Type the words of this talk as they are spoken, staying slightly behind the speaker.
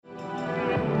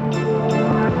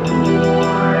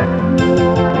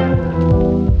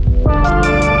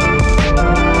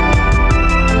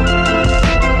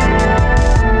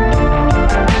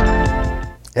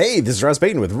this is Ross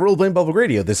Payton with Role Playing Public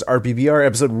Radio. This is RPPR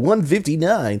episode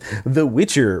 159, The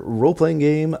Witcher role-playing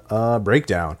game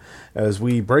breakdown. As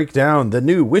we break down the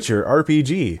new Witcher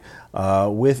RPG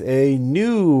with a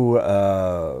new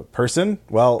person,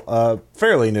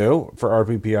 fairly new for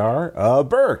RPPR,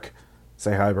 Burke.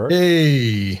 Say hi, Burke.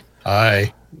 Hey.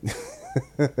 Hi.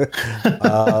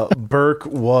 Burke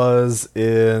was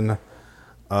in...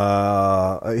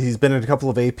 he's been in a couple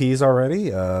of APs already.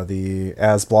 The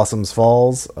As Blossoms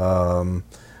Falls.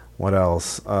 What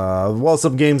else?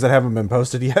 Some games that haven't been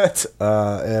posted yet,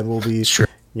 and we'll be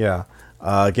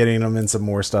getting them in some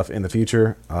more stuff in the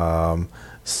future.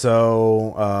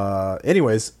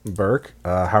 Anyways, Burke,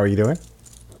 how are you doing?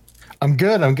 I'm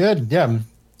good. Yeah, I'm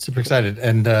super excited.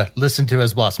 And listen to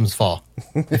As Blossoms Fall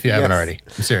if you haven't already.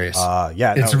 I'm serious.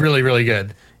 It's really, really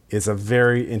good. It's a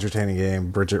very entertaining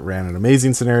game. Bridget ran an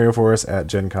amazing scenario for us at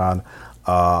Gen Con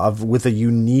with a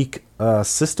unique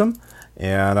system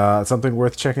and something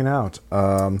worth checking out.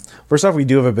 First off, we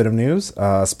do have a bit of news.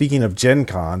 Speaking of Gen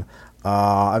Con,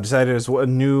 I've decided as a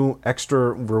new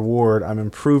extra reward, I'm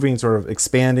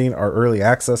expanding our early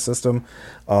access system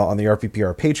on the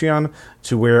RPPR Patreon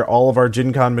to where all of our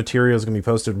Gen Con material is going to be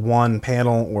posted one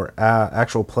panel or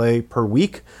actual play per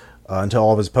week. Until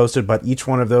all of it is posted, but each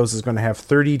one of those is going to have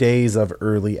 30 days of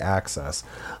early access.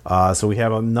 So we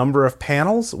have a number of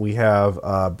panels. We have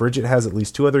Bridget has at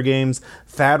least 2 other games.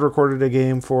 Thad recorded a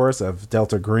game for us of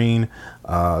Delta Green.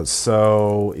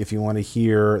 So if you want to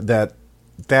hear that,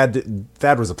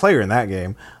 Thad was a player in that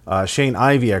game. Shane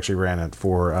Ivey actually ran it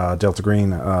for Delta Green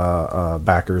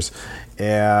backers.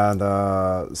 And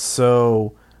I'm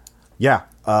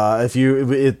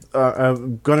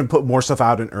going to put more stuff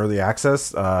out in early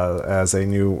access as a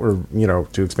new,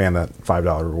 to expand that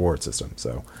 $5 reward system.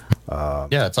 So,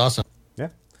 it's awesome. Yeah.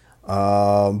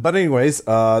 But anyways,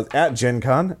 at Gen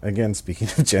Con, again, speaking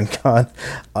of Gen Con,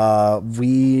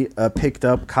 we picked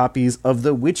up copies of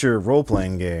the Witcher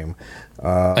role-playing game.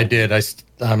 I did. I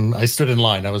stood in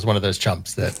line. I was one of those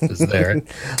chumps that was there at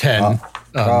 10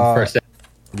 first day.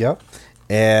 Yep.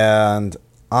 And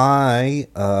I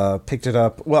picked it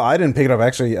up. Well, I didn't pick it up.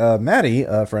 Actually, Maddie,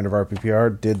 a friend of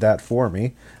RPPR, did that for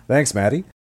me. Thanks, Maddie.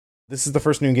 This is the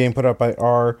first new game put up by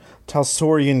our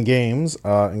Talsorian Games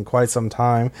in quite some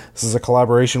time. This is a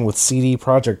collaboration with CD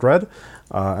Projekt Red.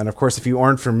 And of course, if you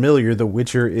aren't familiar, The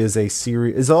Witcher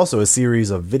is also a series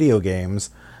of video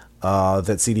games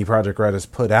that CD Projekt Red has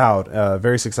put out.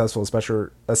 Very successful,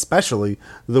 especially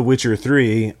The Witcher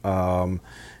 3.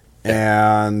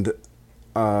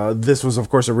 This was, of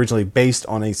course, originally based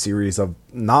on a series of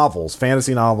novels,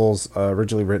 fantasy novels,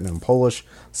 originally written in Polish.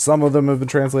 Some of them have been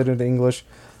translated into English,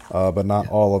 but not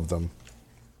all of them.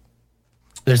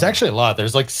 There's actually a lot.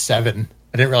 There's like 7.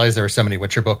 I didn't realize there were so many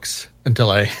Witcher books until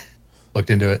I looked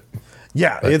into it.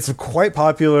 Yeah, it's quite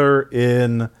popular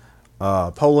in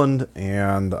Poland,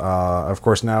 and of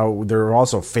course now there are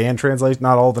also fan translations.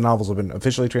 Not all of the novels have been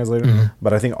officially translated,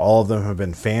 but I think all of them have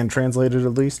been fan translated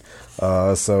at least.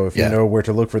 So if you know where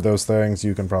to look for those things,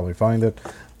 you can probably find it.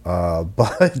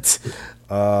 But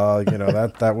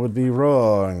that would be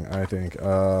wrong, I think.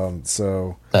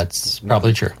 So that's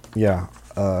probably true. Yeah.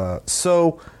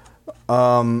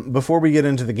 Before we get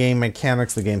into the game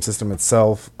mechanics, the game system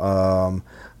itself,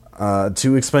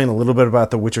 to explain a little bit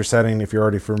about the Witcher setting, if you're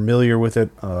already familiar with it,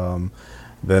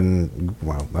 then,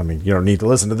 you don't need to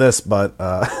listen to this, but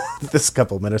this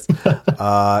couple of minutes.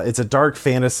 It's a dark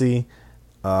fantasy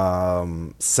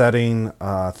setting.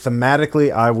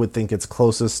 Thematically, I would think it's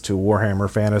closest to Warhammer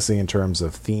Fantasy in terms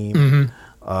of theme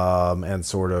and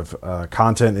sort of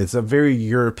content. It's a very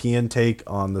European take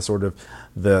on the sort of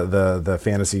the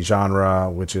fantasy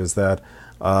genre, which is that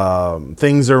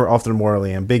things are often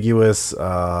morally ambiguous.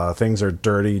 Things are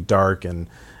dirty, dark, and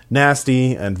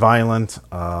nasty and violent.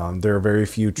 There are very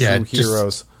few true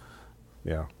heroes.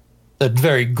 Yeah. A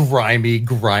very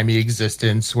grimy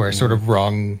existence where sort of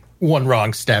one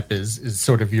wrong step is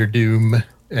sort of your doom,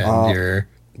 and you're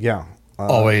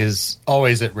always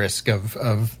at risk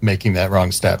of making that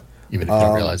wrong step, even if you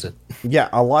don't realize it. Yeah,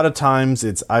 a lot of times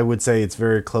I would say it's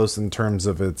very close in terms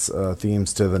of its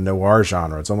themes to the noir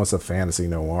genre. It's almost a fantasy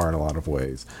noir in a lot of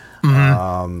ways.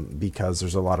 Because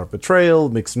there's a lot of betrayal,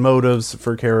 mixed motives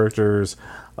for characters,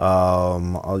 a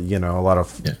lot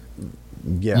of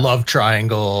love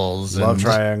triangles,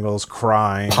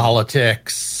 crime,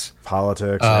 politics,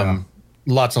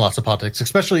 lots and lots of politics,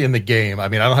 especially in the game. I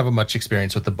mean, I don't have much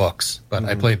experience with the books, but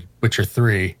I played Witcher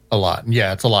 3 a lot. And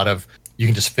it's a lot of, you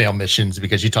can just fail missions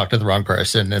because you talked to the wrong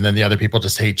person, and then the other people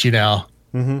just hate you now.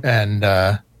 And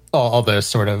all those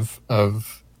sort of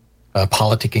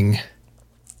politicking.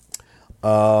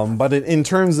 But in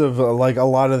terms of like a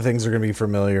lot of the things are going to be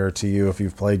familiar to you if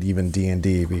you've played even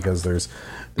D&D, because there's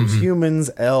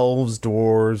humans, elves,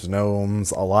 dwarves,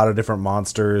 gnomes, a lot of different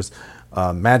monsters,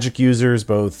 magic users,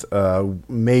 both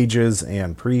mages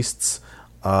and priests.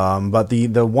 But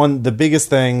the biggest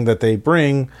thing that they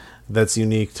bring that's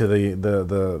unique to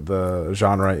the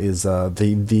genre is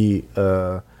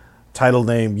the title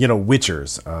name,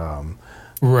 Witchers.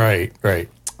 Right.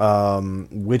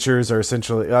 Witchers are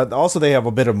essentially also they have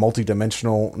a bit of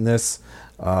multidimensionalness.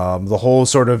 The whole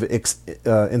sort of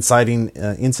inciting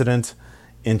incident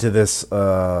into this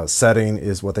setting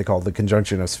is what they call the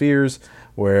Conjunction of Spheres,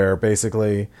 where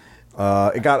basically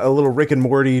it got a little Rick and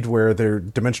Morty'd, where their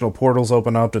dimensional portals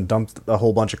open up and dumped a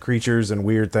whole bunch of creatures and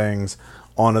weird things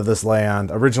onto this land.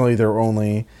 Originally, there were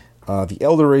only the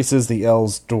elder races, the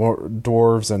elves,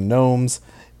 dwarves, and gnomes,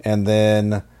 and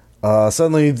then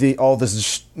suddenly all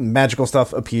this magical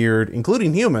stuff appeared,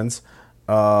 including humans,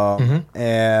 and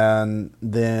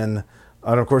then,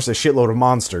 of course, a shitload of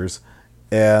monsters,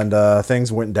 and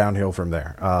things went downhill from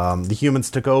there. The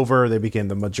humans took over; they became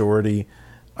the majority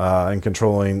in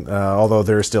controlling. Although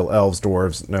there are still elves,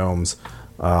 dwarves, gnomes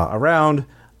around,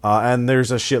 and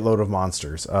there's a shitload of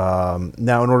monsters.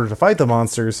 Now, in order to fight the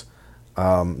monsters,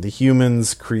 the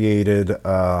humans created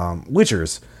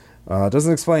Witchers. It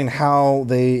doesn't explain how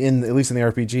they, at least in the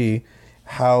RPG,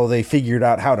 how they figured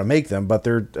out how to make them, but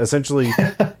they're essentially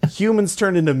humans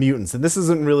turned into mutants, and this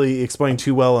isn't really explained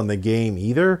too well in the game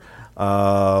either.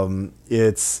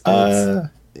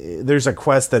 There's a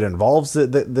quest that involves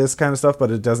this kind of stuff,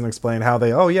 but it doesn't explain how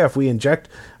they. Oh yeah, if we inject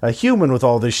a human with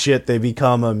all this shit, they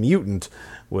become a mutant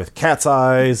with cat's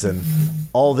eyes and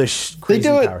all this crazy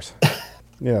powers.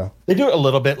 Yeah, they do it a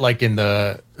little bit like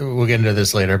we'll get into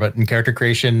this later, but in character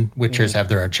creation, Witchers have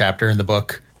their own chapter in the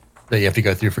book that you have to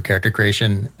go through for character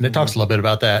creation. And it talks a little bit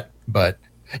about that. But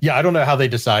yeah, I don't know how they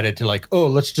decided to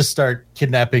let's just start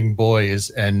kidnapping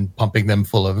boys and pumping them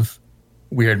full of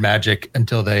weird magic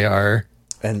until they are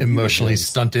emotionally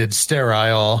stunted,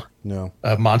 sterile,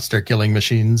 monster killing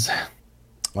machines.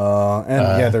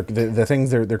 The things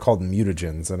they're called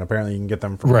mutagens, and apparently you can get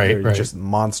them from just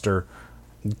monster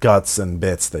guts and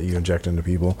bits that you inject into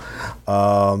people.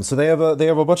 So they have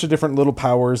a bunch of different little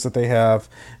powers that they have,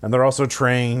 and they're also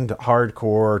trained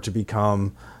hardcore to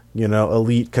become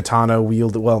elite katana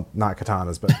wield. Well, not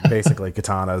katanas, but basically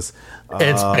katanas.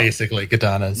 It's basically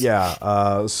katanas.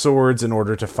 Yeah, swords. In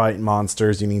order to fight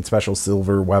monsters, you need special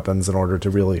silver weapons in order to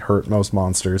really hurt most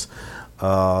monsters.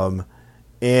 And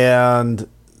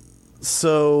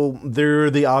so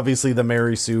they're obviously the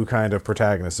Mary Sue kind of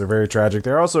protagonists. They're very tragic.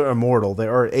 They're also immortal. They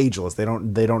are ageless. They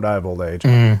don't die of old age.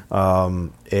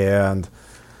 So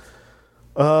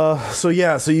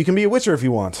you can be a witcher if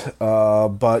you want,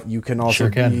 but you can also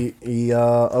be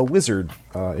a wizard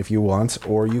if you want,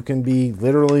 or you can be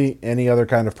literally any other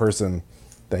kind of person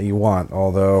that you want.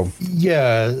 Although,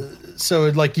 so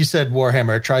like you said,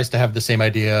 Warhammer tries to have the same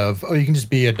idea of you can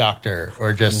just be a doctor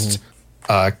or just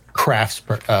a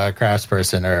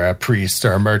craftsperson or a priest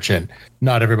or a merchant.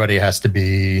 Not everybody has to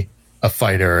be a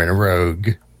fighter and a rogue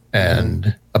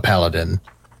and a paladin.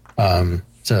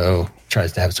 So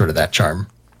tries to have sort of that charm.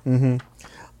 And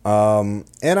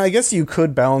I guess you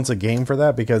could balance a game for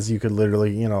that, because you could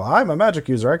literally, I'm a magic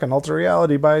user. I can alter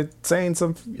reality by saying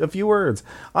a few words.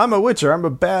 I'm a witcher. I'm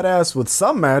a badass with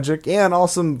some magic and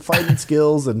awesome fighting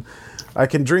skills, and I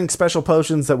can drink special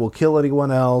potions that will kill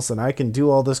anyone else, and I can do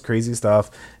all this crazy stuff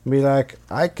and be like,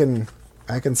 I can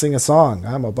sing a song.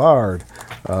 I'm a bard.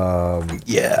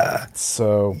 It's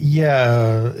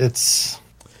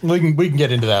we can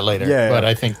get into that later. But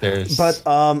I think there's. But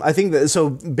I think that, so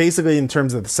basically in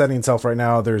terms of the setting itself right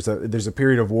now, there's a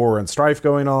period of war and strife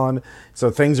going on.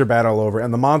 So things are bad all over,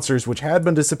 and the monsters, which had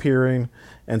been disappearing,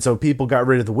 and so people got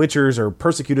rid of the Witchers or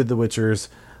persecuted the Witchers.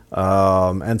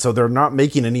 And so they're not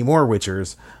making any more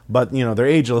Witchers, but they're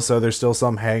ageless, so there's still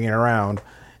some hanging around.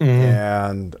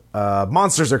 And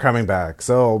monsters are coming back.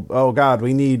 So, oh god,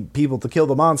 we need people to kill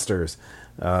the monsters.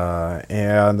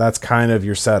 And that's kind of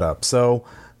your setup. So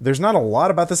there's not a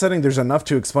lot about the setting. There's enough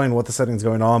to explain what the setting's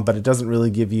going on, but it doesn't really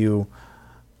give you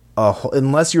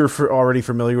unless you're already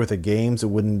familiar with the games, it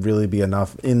wouldn't really be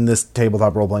enough in this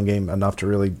tabletop role-playing game enough to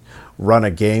really run a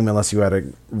game unless you had a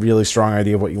really strong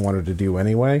idea of what you wanted to do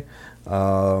anyway.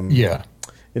 It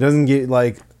doesn't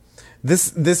get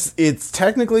this it's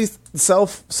technically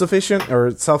self-sufficient or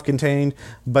self-contained,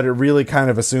 but it really kind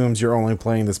of assumes you're only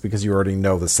playing this because you already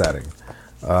know the setting.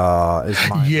 So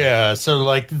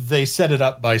they set it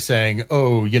up by saying,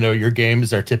 your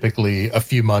games are typically a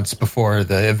few months before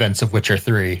the events of Witcher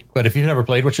 3, but if you've never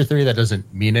played Witcher 3, that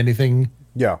doesn't mean anything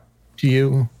to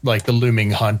you, like the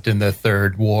looming hunt and the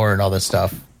third war and all this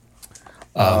stuff.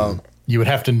 You would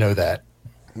have to know that.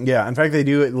 Yeah, in fact, they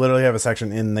do literally have a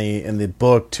section in the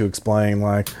book to explain,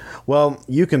 like, well,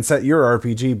 you can set your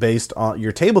RPG based on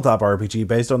your tabletop RPG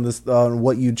based on this on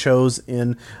what you chose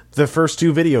in the first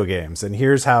 2 video games, and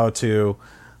here's how to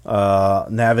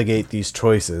navigate these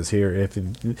choices. Here, if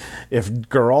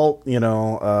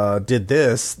Geralt, did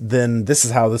this, then this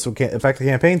is how this would affect the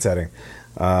campaign setting.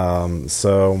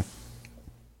 So,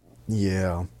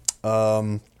 yeah.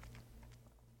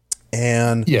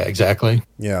 And yeah, exactly.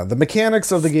 Yeah, the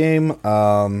mechanics of the game,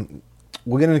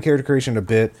 we'll get into character creation in a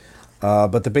bit,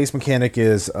 but the base mechanic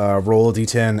is roll a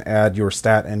d10, add your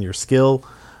stat and your skill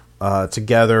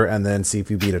together, and then see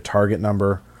if you beat a target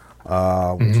number,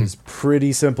 which is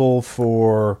pretty simple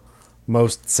for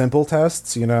most simple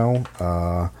tests, and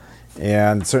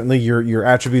certainly your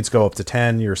attributes go up to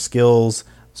 10, your skills,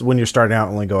 so when you're starting out,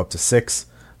 only go up to 6,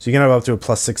 so you can have up to a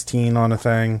plus 16 on a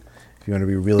thing if you want to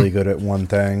be really good at one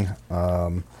thing.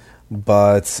 And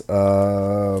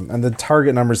the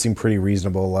target numbers seem pretty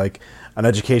reasonable. Like an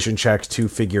education check to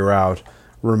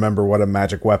remember what a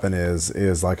magic weapon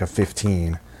is like a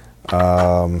 15.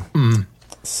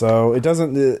 So it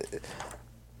doesn't.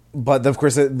 But of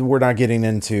course, we're not getting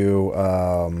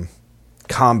into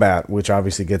combat, which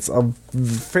obviously gets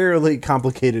fairly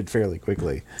complicated fairly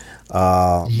quickly.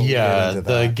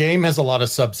 The game has a lot of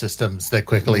subsystems that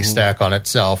quickly stack on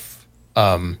itself.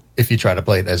 If you try to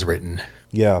play it as written.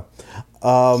 Yeah.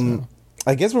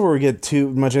 I guess before we get too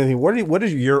much anything, what are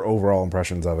your overall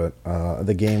impressions of it?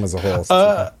 The game as a whole?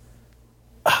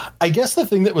 I guess the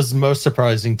thing that was most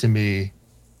surprising to me,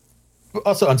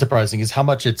 also unsurprising, is how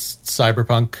much it's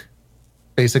cyberpunk,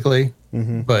 basically,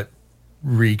 but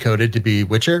recoded to be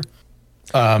Witcher.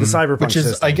 The cyberpunk which is,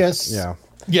 system. I guess,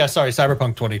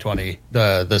 Cyberpunk 2020,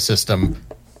 the system,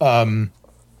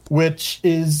 which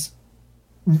is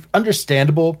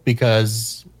understandable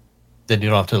because then you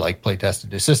don't have to like play test a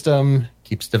new system,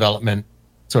 keeps development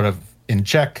sort of in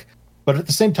check, but at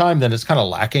the same time then it's kind of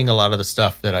lacking a lot of the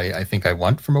stuff that I think I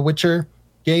want from a Witcher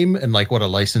game and like what a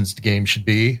licensed game should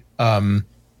be,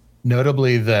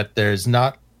 notably that there's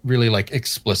not really like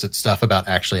explicit stuff about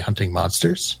actually hunting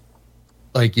monsters.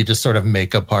 Like you just sort of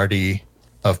make a party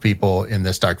of people in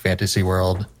this dark fantasy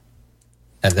world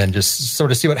and then just sort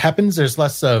of see what happens. There's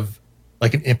less of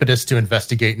like an impetus to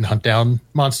investigate and hunt down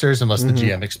monsters unless the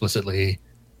GM explicitly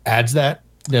adds that.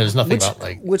 There's nothing about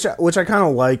like... Which I kind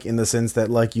of like in the sense that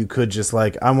like you could just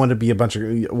like, I want to be a bunch of...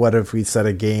 What if we set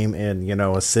a game in,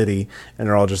 a city and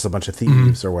they're all just a bunch of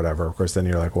thieves or whatever? Of course, then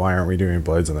you're like, why aren't we doing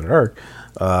Blades in the Dark?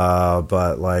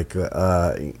 But like,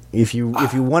 if you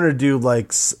want to do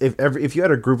like... If you had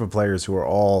a group of players who are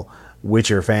all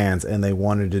Witcher fans and they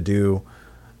wanted to do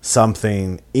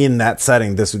something in that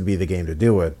setting, this would be the game to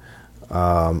do it.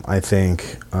 I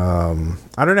think, I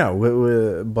don't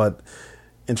know, but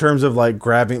in terms of like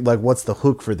grabbing, like what's the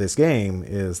hook for this game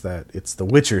is that it's the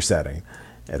Witcher setting.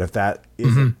 And if that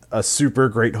isn't a super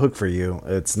great hook for you,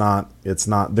 it's not,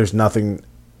 there's nothing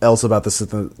else about the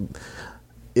system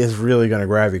is really going to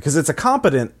grab you. Cause it's a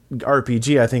competent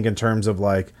RPG, I think, in terms of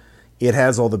like, it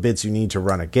has all the bits you need to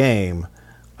run a game.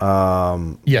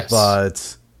 Yes,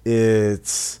 but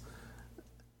it's,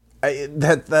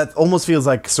 that almost feels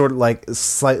like sort of like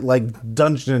like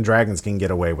Dungeons and Dragons can get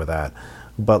away with that,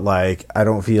 but like I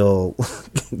don't feel,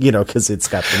 because it's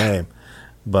got the name.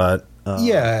 But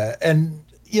and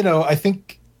I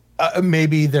think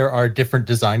maybe there are different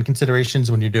design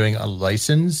considerations when you're doing a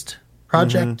licensed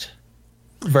project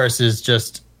versus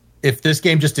just if this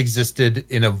game just existed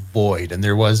in a void and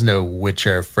there was no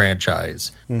Witcher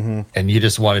franchise, and you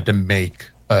just wanted to make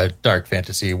a dark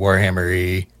fantasy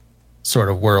Warhammer-y sort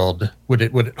of world, would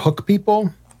it hook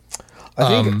people?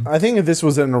 I think if this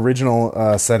was an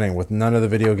original setting with none of the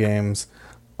video games,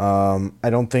 I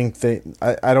don't think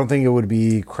it would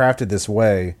be crafted this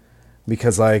way,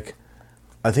 because like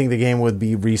I think the game would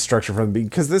be restructured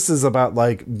because this is about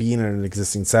like being in an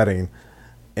existing setting,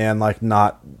 and like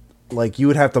not like you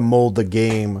would have to mold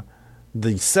the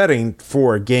setting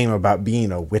for a game about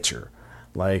being a Witcher,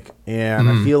 like, and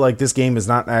I feel like this game is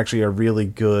not actually a really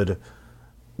good.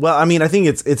 Well, I mean, I think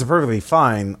it's a perfectly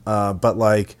fine, but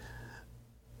like,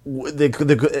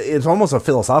 it's almost a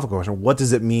philosophical question. What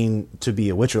does it mean to be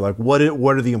a Witcher? Like, what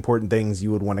are the important things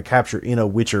you would want to capture in a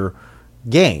Witcher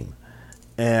game?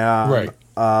 And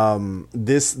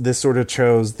this sort of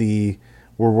chose where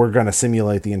we're going to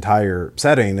simulate the entire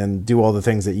setting and do all the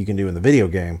things that you can do in the video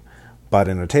game, but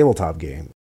in a tabletop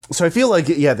game. So I feel like,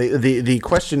 the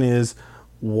question is,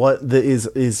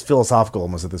 is philosophical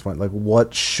almost at this point. Like,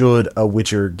 what should a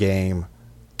Witcher game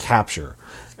capture?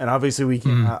 And obviously we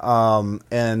can,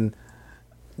 and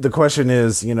the question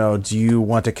is, you know, do you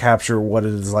want to capture what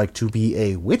it is like to be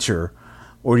a Witcher,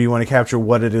 or do you want to capture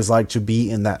what it is like to be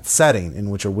in that setting in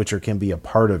which a Witcher can be a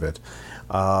part of it?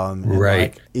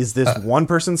 Right. Like, is this one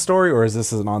person's story, or is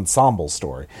this an ensemble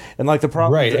story? And like the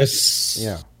problem, right?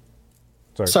 Yeah.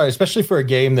 Sorry, especially for a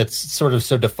game that's sort of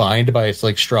so defined by its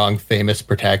like strong, famous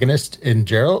protagonist in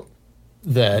Geralt,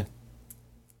 that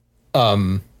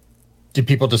do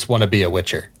people just want to be a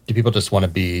Witcher? Do people just want to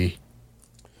be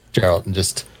Geralt and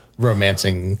just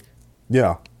romancing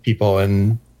people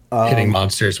and hitting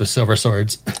monsters with silver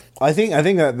swords? I think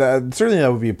that certainly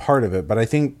that would be a part of it, but I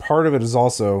think part of it is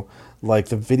also like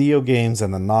the video games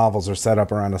and the novels are set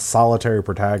up around a solitary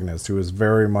protagonist who is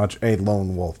very much a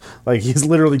lone wolf. Like he's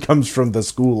literally comes from the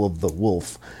school of the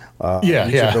wolf. Each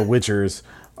of the Witchers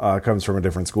comes from a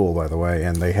different school, by the way,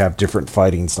 and they have different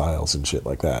fighting styles and shit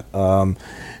like that.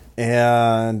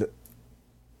 And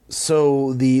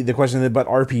so the question is, but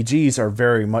RPGs are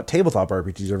very much, tabletop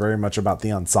RPGs are very much about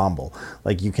the ensemble.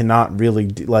 Like you cannot really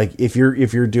like if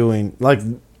you're doing like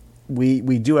we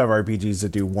do have RPGs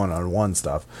that do one-on-one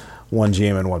stuff, one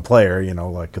GM and one player, you know,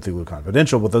 like Cthulhu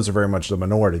Confidential, but those are very much the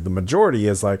minority. The majority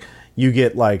is like you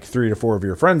get like 3 to 4 of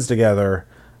your friends together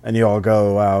and you all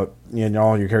go out, you know,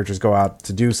 all your characters go out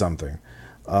to do something.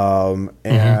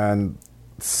 And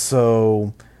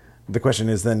so the question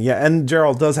is then, and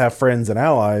Geralt does have friends and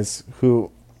allies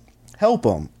who help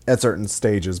him at certain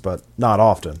stages, but not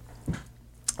often,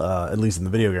 at least in the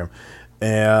video game.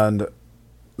 And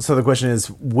so the question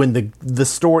is, when the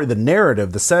story, the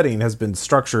narrative, the setting has been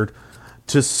structured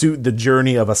to suit the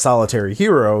journey of a solitary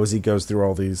hero as he goes through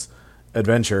all these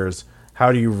adventures,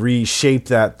 how do you reshape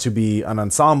that to be an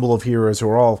ensemble of heroes who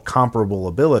are all comparable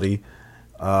ability,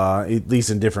 at least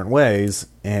in different ways,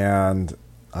 and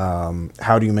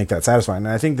how do you make that satisfying?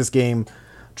 And I think this game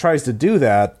tries to do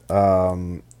that,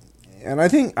 and I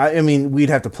think, I mean, we'd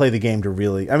have to play the game to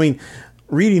really, I mean,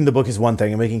 reading the book is one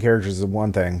thing and making characters is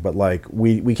one thing, but like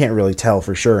we can't really tell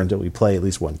for sure until we play at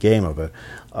least one game of it,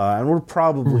 and we'll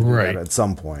probably do that at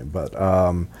some point. But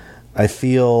I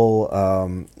feel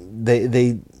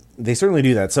they certainly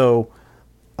do that. So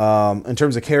in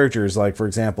terms of characters, like for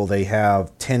example, they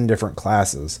have 10 different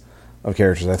classes of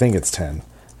characters. I think it's 10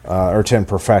 or 10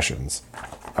 professions.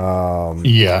 Let's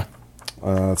see here.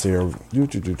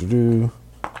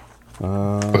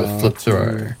 Flip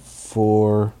through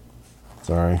 4.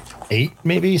 Sorry. 8,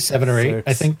 maybe 7 or 8. 6,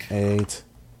 I think 8,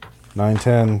 9,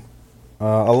 10,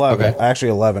 11. Okay. Actually,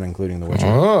 11, including the Witcher.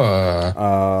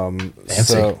 Fancy.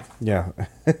 So yeah.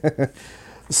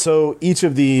 So each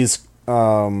of these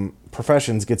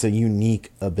professions gets a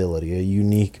unique ability, a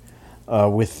unique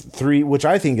with 3, which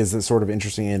I think is a sort of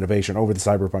interesting innovation over the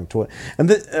Cyberpunk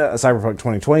Cyberpunk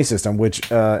 2020 system, which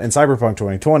in Cyberpunk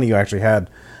 2020 you actually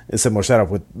had a similar setup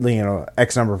with, you know,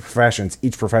 X number of professions.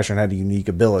 Each profession had a unique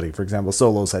ability. For example,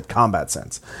 Solos had combat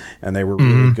sense, and they were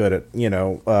really good at, you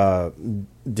know,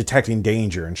 detecting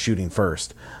danger and shooting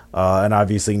first. And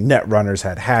obviously, Netrunners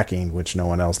had hacking, which no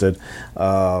one else did.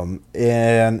 But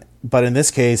in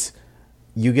this case,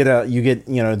 you get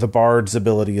you know, the Bard's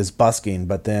ability is busking,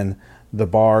 but then the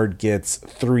Bard gets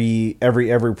 3,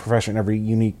 every profession, every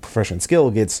unique profession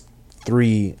skill gets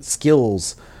 3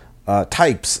 skills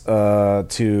types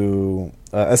to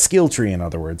a skill tree, in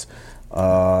other words,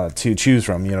 to choose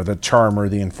from. You know, the Charmer,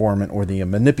 the Informant, or the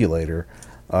Manipulator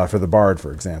for the Bard,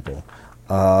 for example.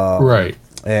 Right.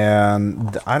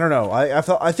 And I don't know.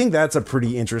 I think that's a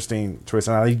pretty interesting choice,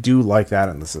 and I do like that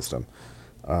in the system.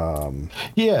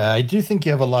 Yeah, I do think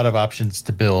you have a lot of options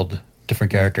to build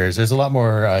different characters. There's a lot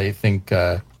more, I think,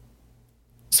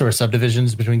 sort of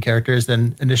subdivisions between characters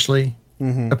than initially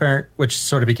apparent, which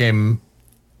sort of became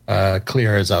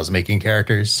clear as I was making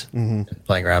characters and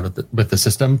playing around with the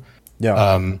system.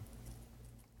 Yeah.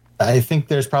 I think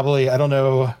there's probably, I don't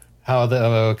know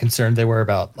how concerned they were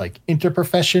about like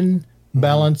interprofession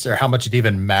balance or how much it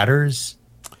even matters.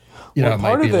 You know, it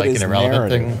might be like an irrelevant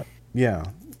thing. Yeah.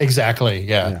 Exactly.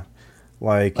 Yeah.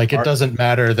 Like it doesn't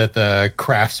matter that the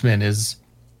craftsman is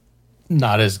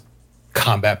not as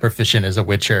combat proficient as a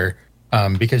Witcher,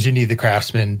 because you need the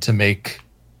craftsman to make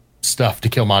stuff to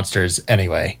kill monsters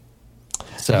anyway.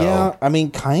 So yeah, I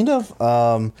mean, kind of.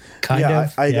 I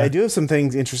do have some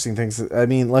interesting things. I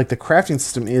mean, like the crafting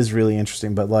system is really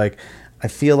interesting, but like I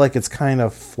feel like it's kind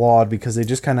of flawed because they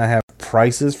just kind of have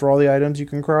prices for all the items you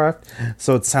can craft.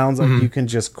 So it sounds like you can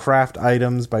just craft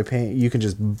items by paying. You can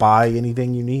just buy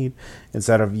anything you need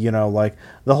instead of, you know, like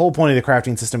the whole point of the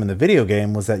crafting system in the video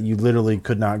game was that you literally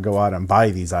could not go out and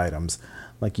buy these items.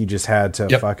 Like you just had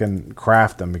to fucking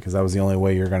craft them because that was the only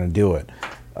way you're going to do it.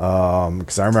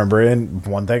 Because I remember in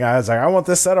one thing I was like, I want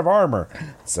this set of armor,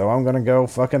 so I'm gonna go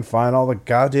fucking find all the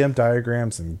goddamn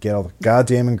diagrams and get all the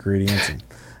goddamn ingredients.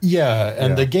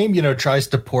 And the game, tries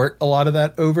to port a lot of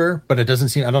that over, but it doesn't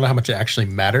seem. I don't know how much it actually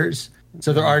matters.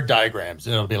 So there are diagrams.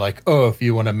 It'll be like, oh, if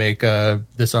you want to make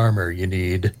this armor, you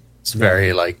need. It's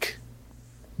very like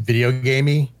video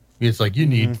gamey. It's like you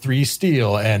need 3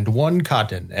 steel and 1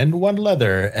 cotton and 1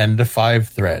 leather and 5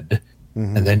 thread,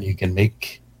 and then you can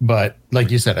make. But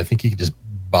like you said, I think you can just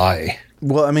buy.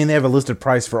 Well, I mean, they have a listed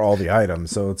price for all the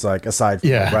items, so it's like aside from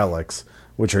the relics,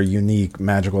 which are unique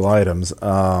magical items.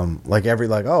 I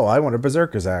want a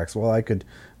berserker's axe. Well, I could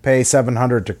pay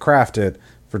 $700 to craft it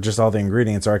for just all the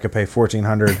ingredients, or I could pay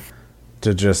 $1,400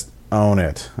 to just own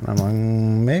it. And I'm like,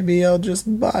 maybe I'll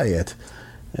just buy it.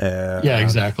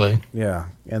 Exactly. Yeah,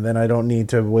 and then I don't need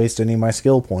to waste any of my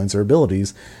skill points or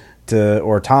abilities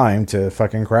or time to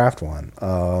fucking craft one.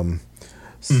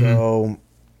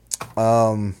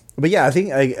 But yeah, I think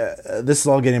this is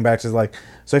all getting back to like,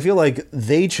 so I feel like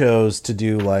they chose to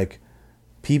do like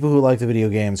people who like the video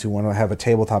games who want to have a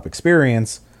tabletop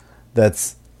experience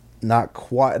that's not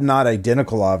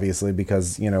identical, obviously,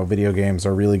 because video games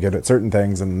are really good at certain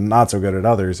things and not so good at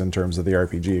others in terms of the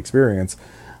RPG experience,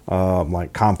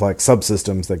 like complex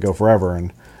subsystems that go forever,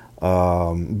 and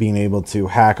being able to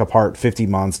hack apart 50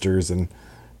 monsters and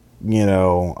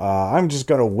I'm just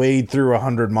going to wade through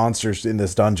 100 monsters in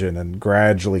this dungeon and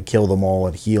gradually kill them all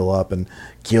and heal up and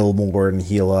kill more and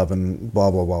heal up and blah,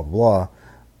 blah, blah, blah.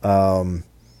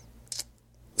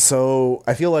 So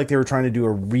I feel like they were trying to do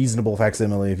a reasonable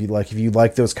facsimile. If you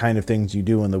like those kind of things you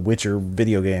do in the Witcher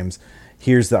video games,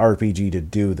 here's the RPG to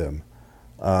do them,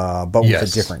 but with a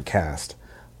different cast.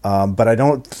 But I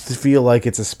don't feel like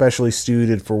it's especially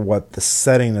suited for what the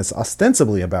setting is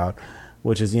ostensibly about,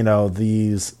 which is,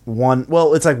 it's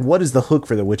like, what is the hook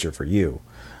for The Witcher for you?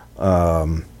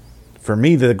 For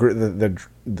me,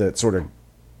 the sort of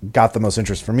got the most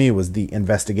interest for me was the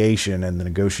investigation and the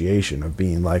negotiation of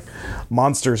being like,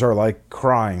 monsters are like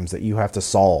crimes that you have to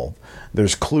solve.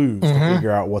 There's clues to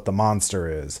figure out what the monster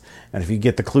is. And if you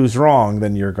get the clues wrong,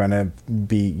 then you're going to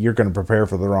prepare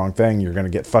for the wrong thing. You're going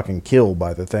to get fucking killed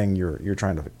by the thing you're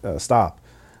trying to stop.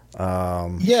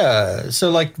 So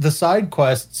like the side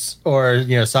quests or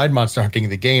side monster hunting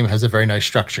in the game has a very nice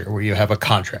structure where you have a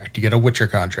contract. You get a Witcher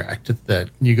contract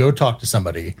that you go talk to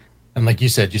somebody, and like you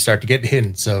said, you start to get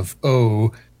hints of,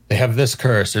 oh, they have this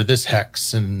curse or this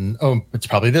hex, and oh, it's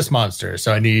probably this monster,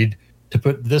 so I need to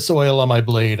put this oil on my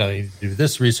blade, I need to do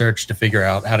this research to figure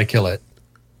out how to kill it.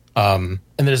 And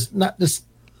there's not this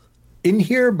in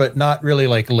here, but not really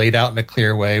like laid out in a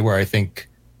clear way where I think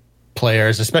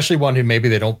players, especially one who maybe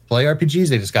they don't play RPGs,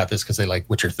 they just got this because they like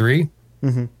Witcher 3,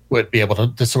 would be able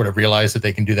to sort of realize that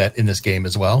they can do that in this game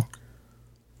as well.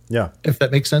 Yeah. If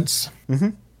that makes sense.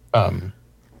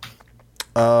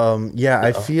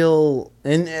 I feel,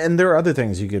 and there are other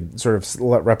things you could sort of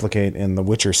replicate in the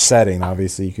Witcher setting.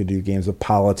 Obviously, you could do games of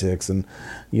politics and,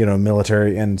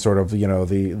 military and sort of,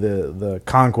 the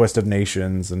conquest of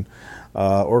nations and,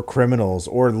 or criminals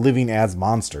or living as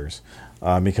monsters.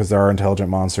 Because there are intelligent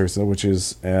monsters, which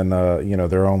is, and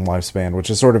their own lifespan, which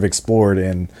is sort of explored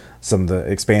in some of the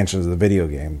expansions of the video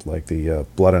game, like the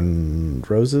Blood and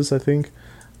Roses, I think,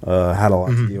 had a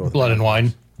lot to deal with. Blood and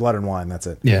Wine. Blood and Wine, that's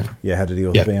it. Yeah, had to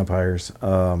deal with vampires.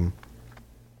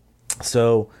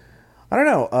 So I don't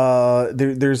know.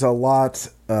 There's a lot.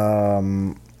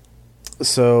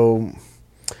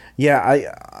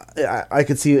 I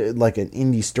could see like an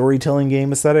indie storytelling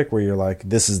game aesthetic where you're like,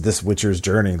 this is this Witcher's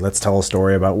journey. Let's tell a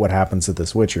story about what happens to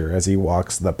this Witcher as he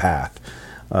walks the path,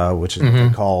 which is what they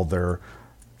call their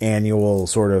annual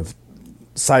sort of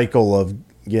cycle of,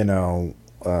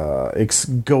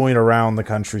 going around the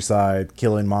countryside,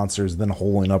 killing monsters, then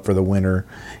holing up for the winter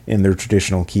in their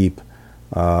traditional keep,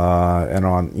 and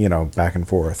on, back and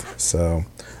forth. So,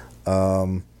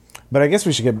 but I guess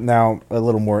we should get now a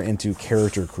little more into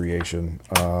character creation,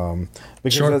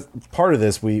 because as part of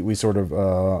this, we sort of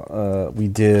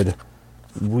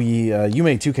you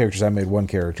made 2 characters, I made 1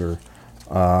 character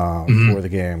for the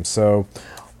game. So,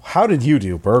 how did you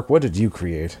do, Burke? What did you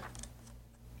create?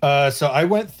 So I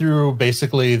went through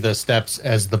basically the steps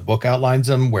as the book outlines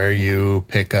them, where you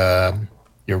pick your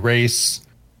race,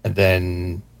 and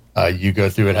then you go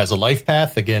through. It has a life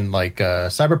path again, like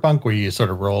Cyberpunk, where you sort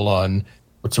of roll on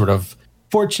what sort of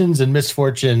fortunes and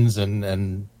misfortunes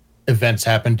and events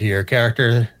happen to your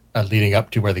character leading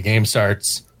up to where the game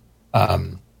starts.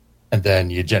 And then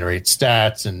you generate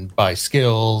stats and buy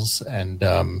skills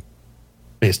and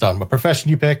based on what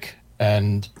profession you pick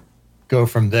and go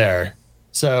from there.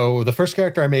 So the first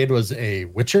character I made was a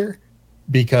Witcher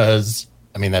because,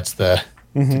 I mean, that's the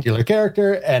particular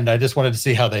character, and I just wanted to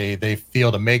see how they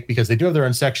feel to make, because they do have their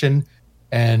own section,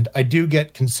 and I do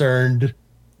get concerned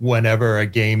whenever a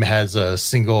game has a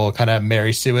single kind of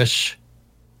Mary Sue-ish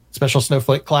special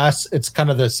snowflake class. It's kind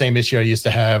of the same issue I used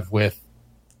to have with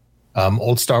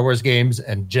old Star Wars games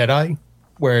and Jedi,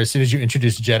 where as soon as you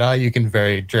introduce Jedi, you can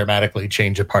very dramatically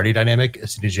change a party dynamic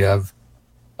as soon as you have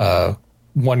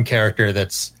one character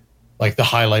that's like the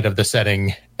highlight of the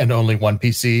setting, and only one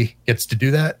PC gets to do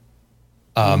that.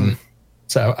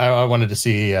 So I wanted to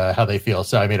see how they feel.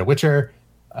 So I made a Witcher.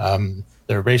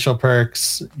 There are racial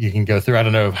perks. You can go through. I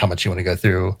don't know how much you want to go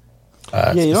through.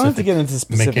 You don't have to get into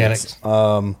specifics.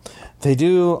 Mechanics. They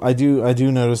do. I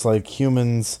do notice, like,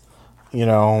 humans. You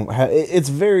know, it's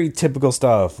very typical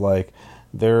stuff. Like,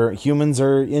 humans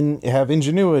have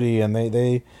ingenuity, and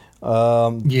they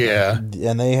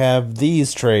and they have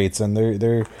these traits, and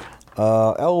they're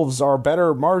elves are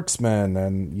better marksmen,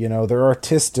 and you know they're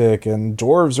artistic, and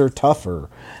dwarves are tougher,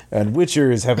 and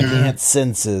witchers have enhanced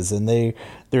senses, and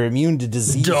they're immune to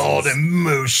diseases. Dulled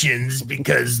emotions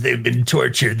because they've been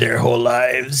tortured their whole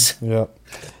lives. Yep.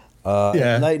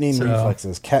 Lightning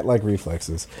reflexes, cat-like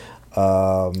reflexes.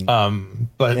 But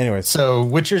anyways, so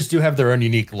Witchers do have their own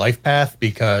unique life path,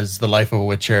 because the life of a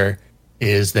Witcher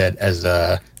is that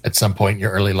at some point in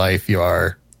your early life, you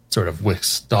are sort of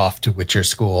whisked off to Witcher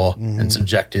school and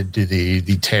subjected to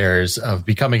the tears of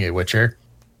becoming a Witcher.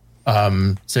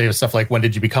 So you have stuff like, when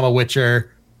did you become a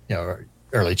Witcher? You know,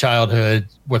 early childhood.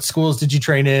 What schools did you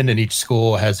train in? And each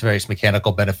school has various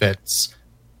mechanical benefits.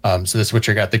 So this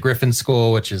Witcher got the Griffin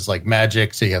School, which is like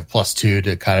magic. So you have +2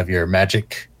 to kind of your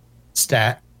magic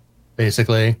stat,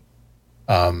 basically.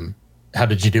 How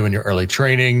did you do in your early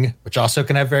training, which also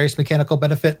can have various mechanical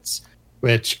benefits,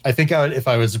 which I think if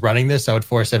I was running this, I would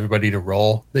force everybody to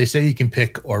roll. They say you can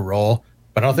pick or roll,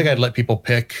 but I don't think I'd let people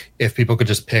pick if people could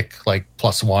just pick like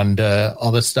 +1 to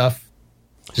all this stuff.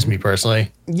 Just me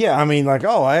personally. Yeah, I mean, like,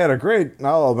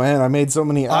 I made so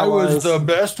many allies. I was the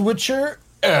best Witcher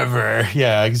ever.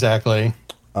 Yeah, exactly.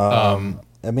 I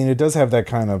mean, it does have that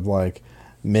kind of like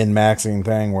min-maxing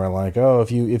thing where, like,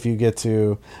 if you get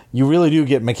to, you really do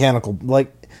get mechanical.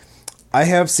 Like, I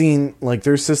have seen, like,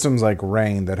 there's systems like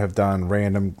Rain that have done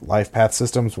random life path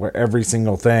systems where every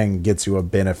single thing gets you a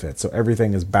benefit, so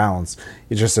everything is balanced.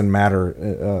 It's just in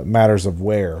matters of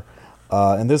where.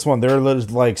 And this one, they're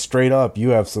like straight up, you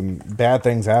have some bad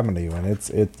things happen to you,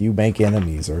 and you make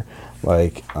enemies, or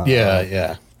like or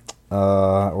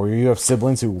you have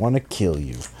siblings who want to kill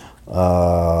you,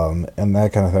 and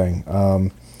that kind of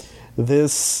thing.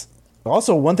 This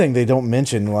also, one thing they don't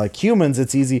mention, like humans,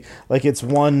 it's easy, like it's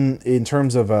one in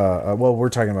terms of we're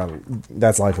talking about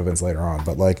that's life events later on,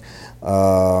 but like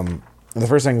the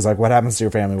first thing is like what happens to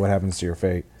your family, what happens to your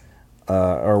fate,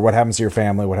 or what happens to your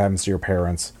family, what happens to your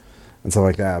parents, and stuff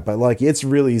like that. But like it's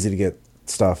really easy to get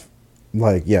stuff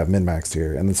like min-maxed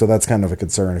here, and so that's kind of a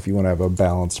concern if you want to have a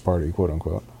balanced party, quote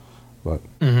unquote. But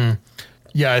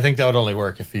yeah, I think that would only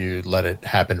work if you let it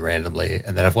happen randomly,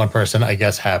 and then if one person, I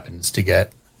guess, happens to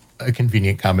get a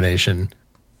convenient combination,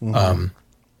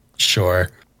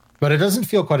 sure. But it doesn't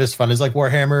feel quite as fun as like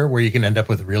Warhammer, where you can end up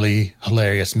with really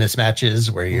hilarious mismatches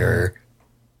where you're,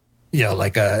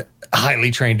 like a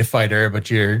highly trained fighter, but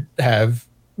you have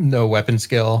no weapon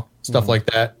skill, stuff like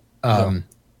that.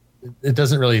 It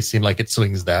doesn't really seem like it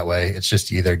swings that way. It's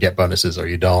just you either get bonuses or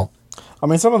you don't. I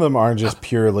mean, some of them aren't just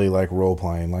purely like role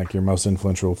playing, like your most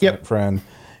influential friend.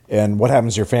 And what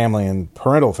happens to your family and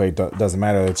parental fate doesn't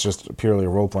matter. It's just purely a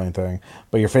role-playing thing.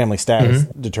 But your family status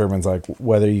determines like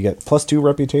whether you get +2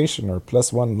 reputation or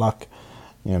 +1 luck,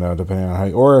 depending on how,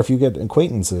 or if you get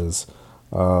acquaintances.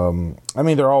 I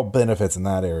mean, they're all benefits in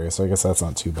that area, so I guess that's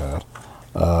not too bad.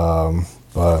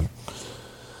 But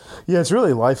yeah, it's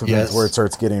really life events where it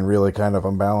starts getting really kind of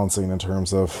unbalancing in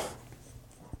terms of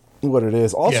what it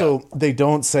is. Also, they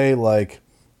don't say like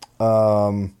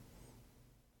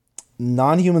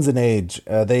non-humans in age.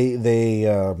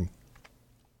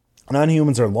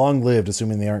 Non-humans are long-lived,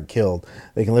 assuming they aren't killed.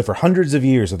 They can live for hundreds of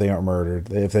years if they aren't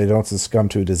murdered, if they don't succumb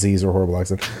to a disease or horrible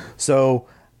accident. So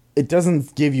it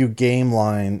doesn't give you game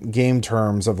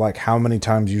terms of like how many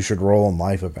times you should roll in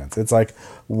life events. It's like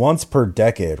once per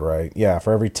decade, right? Yeah,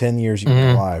 for every 10 years you've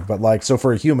been alive. But like, so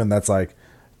for a human, that's like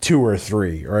 2 or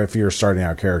 3, or if you're a starting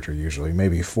out character, usually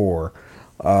maybe 4.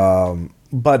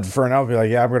 But for an elf, be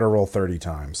like, I'm going to roll 30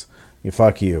 times.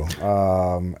 Fuck you.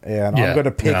 And I'm going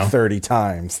to pick 30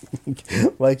 times.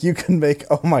 Like you can make,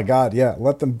 oh my God,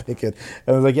 let them pick it.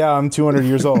 And I was like, I'm 200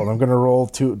 years old. I'm going to roll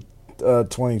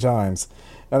 20 times.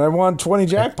 And I won 20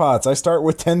 jackpots. I start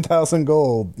with 10,000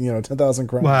 gold, 10,000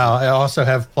 crowns. Wow. I also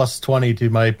have +20 to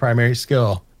my primary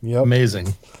skill. Yep.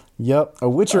 Amazing. Yep, a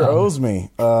Witcher owes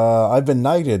me. I've been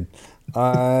knighted.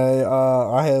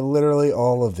 I had literally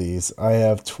all of these. I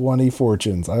have 20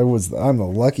 fortunes. I'm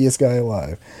the luckiest guy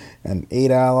alive, and 8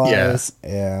 allies,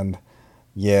 and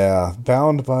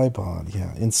bound by bond.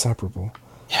 Yeah, inseparable.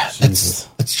 Yeah,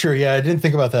 that's true. Yeah, I didn't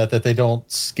think about that. That they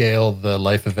don't scale the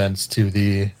life events to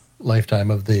the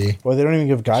lifetime of the. Well, they don't even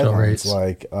give guidelines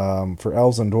like for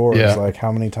elves and dwarves, like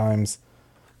how many times.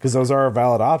 Because those are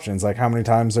valid options. Like, how many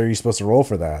times are you supposed to roll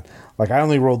for that? Like, I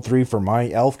only rolled 3 for my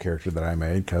elf character that I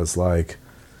made because, like,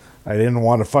 I didn't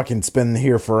want to fucking spend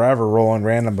here forever rolling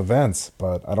random events.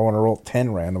 But I don't want to roll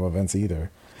 10 random events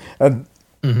either. And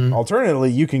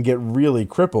alternatively, you can get really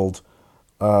crippled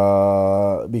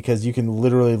because you can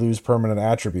literally lose permanent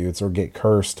attributes or get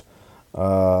cursed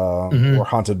or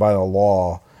haunted by the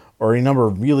law. Or a number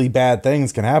of really bad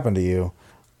things can happen to you.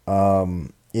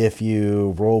 If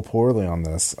you roll poorly on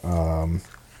this. And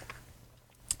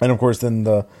of course then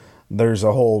there's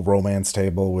a whole romance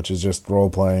table, which is just role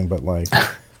playing, but like,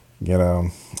 you know,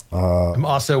 I'm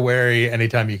also wary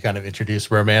anytime you kind of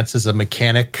introduce romance as a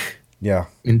mechanic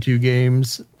into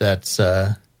games. That's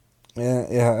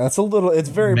that's a little, it's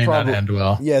very not end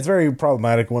well. Yeah, it's very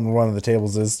problematic when one of the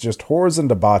tables is just whores and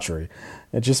debauchery.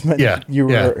 It just meant you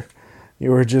were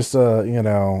just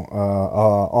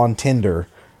on Tinder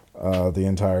the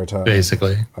entire time,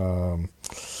 basically. I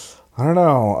don't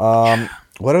know.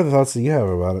 What other thoughts do you have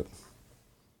about it?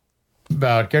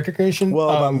 About character creation? Well,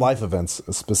 about life events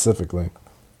specifically.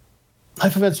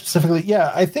 Life events specifically,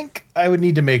 yeah. I think I would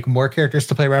need to make more characters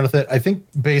to play around with it. I think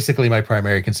basically my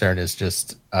primary concern is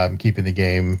just keeping the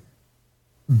game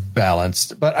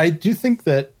balanced. But I do think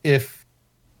that if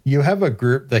you have a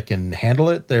group that can handle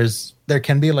it, there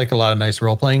can be like a lot of nice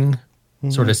role playing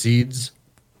sort of seeds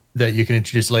that you can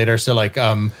introduce later. So like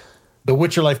the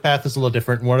Witcher life path is a little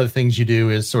different. One of the things you do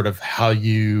is sort of how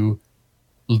you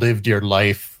lived your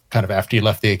life kind of after you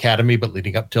left the academy, but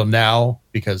leading up till now,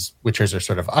 because Witchers are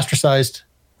sort of ostracized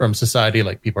from society.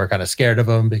 Like people are kind of scared of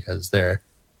them because they're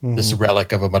this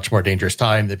relic of a much more dangerous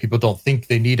time that people don't think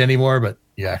they need anymore, but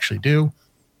you actually do.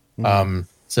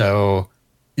 So,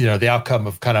 you know, the outcome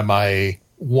of kind of my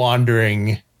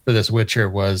wandering for this Witcher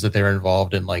was that they were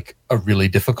involved in like a really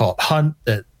difficult hunt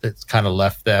that's kind of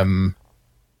left them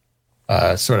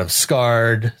sort of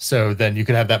scarred. So then you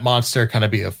could have that monster kind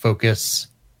of be a focus,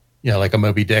 you know, like a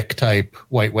Moby Dick type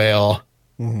white whale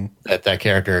that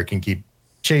character can keep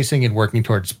chasing and working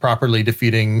towards properly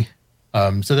defeating.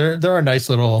 So there are nice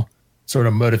little sort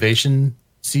of motivation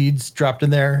seeds dropped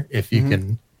in there if you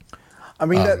can. I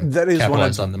mean, that is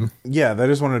capitalize on them. Yeah, that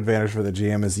is one advantage for the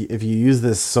GM is if you use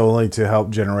this solely to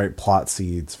help generate plot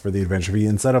seeds for the adventure.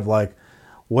 Instead of like,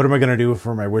 what am I going to do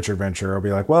for my Witcher adventure? I'll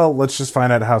be like, well, let's just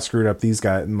find out how screwed up these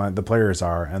guys, the players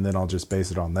are, and then I'll just base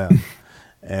it on them,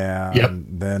 and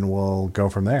then we'll go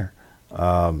from there.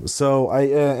 So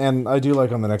I do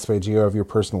like on the next page you have your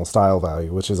personal style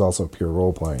value, which is also pure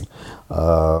role playing,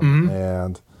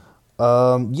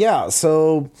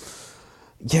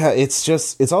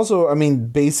 it's also, I mean,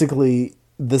 basically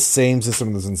the same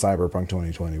system that's in Cyberpunk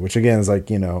 2020, which again is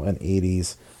like, you know, an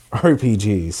 80s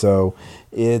RPG. So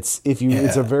it's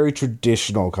a very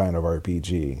traditional kind of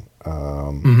RPG,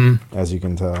 as you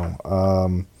can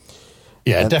tell.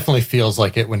 It definitely feels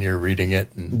like it when you're reading it.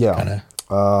 And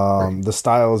the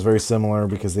style is very similar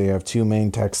because they have 2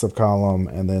 main text of column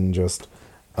and then just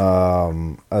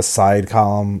a side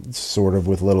column sort of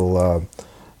with little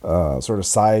sort of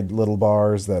side little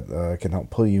bars that can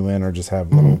help pull you in or just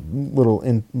have little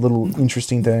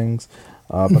interesting things.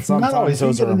 But sometimes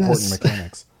those are important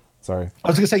mechanics. Sorry. I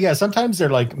was going to say, sometimes they're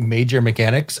like major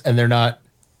mechanics and they're not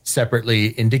separately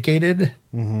indicated.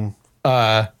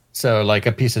 So like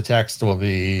a piece of text will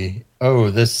be,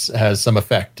 this has some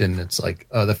effect. And it's like,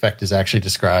 the effect is actually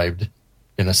described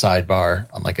in a sidebar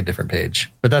on like a different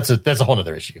page. But that's a whole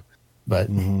other issue. But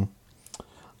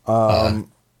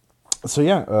so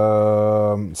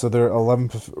there are 11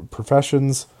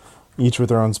 professions, each with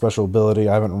their own special ability.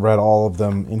 I haven't read all of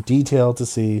them in detail to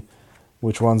see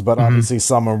which ones, but obviously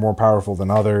some are more powerful than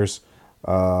others.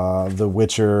 The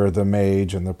Witcher, the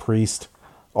Mage, and the Priest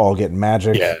all get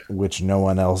magic, which no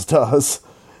one else does.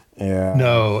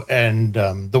 No, and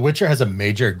the Witcher has a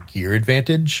major gear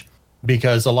advantage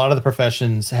because a lot of the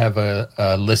professions have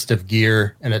a list of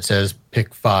gear, and it says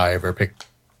pick 5 or pick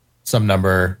some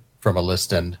number from a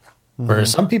list, and for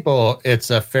some people,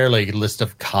 it's a fairly list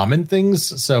of common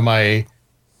things. So my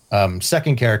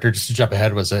second character, just to jump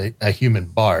ahead, was a human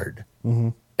bard.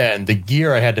 And the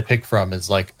gear I had to pick from is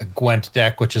like a Gwent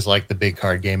deck, which is like the big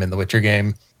card game in the Witcher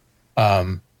game.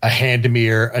 A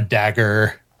Handmere, a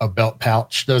dagger, a belt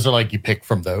pouch. Those are like you pick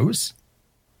from those.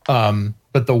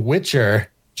 But The Witcher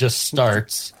just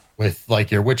starts with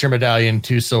like your Witcher medallion,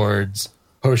 2 swords,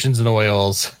 potions and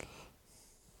oils,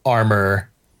 armor.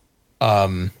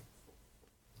 So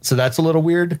that's a little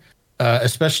weird,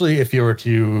 especially if you were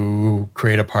to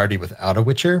create a party without a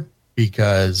Witcher,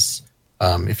 because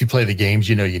if you play the games,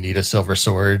 you know you need a silver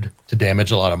sword to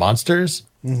damage a lot of monsters.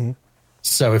 Mm-hmm.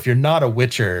 So if you're not a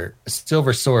Witcher, a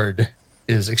silver sword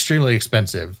is extremely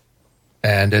expensive,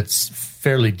 and it's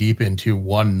fairly deep into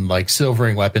one, like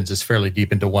silvering weapons is fairly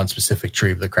deep into one specific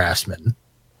tree of the craftsman.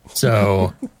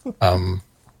 So,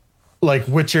 like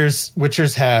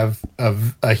Witchers have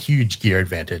a huge gear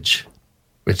advantage,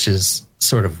 which is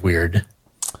sort of weird.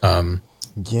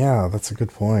 Yeah, that's a good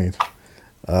point.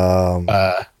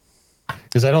 Because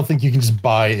I don't think you can just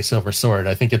buy a silver sword.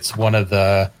 I think it's one of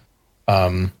the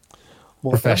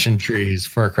profession trees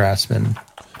for a craftsman.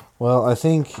 Well, I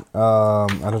think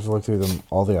I'd have to look through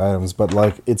all the items, but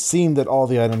like it seemed that all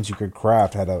the items you could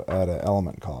craft had an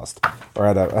element cost or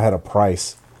had a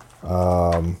price,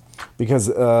 because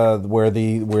where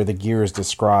the gear is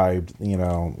described, you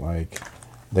know, like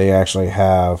they actually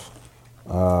have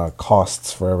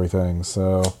costs for everything.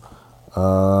 So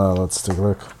let's take a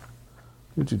look.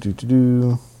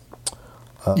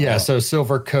 Yeah, so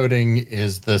silver coating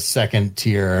is the second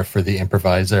tier for the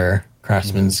improviser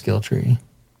craftsman skill tree.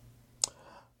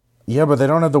 Yeah, but they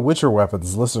don't have the Witcher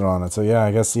weapons listed on it. So yeah,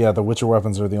 I guess the Witcher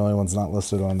weapons are the only ones not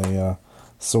listed on the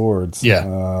swords. Yeah.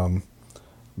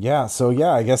 So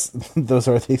I guess those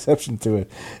are the exception to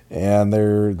it. And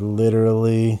they're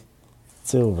literally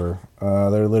silver.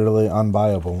 They're literally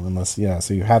unbuyable unless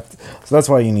so you have to, so that's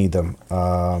why you need them.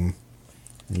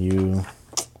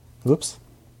 Whoops.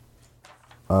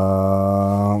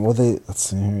 Let's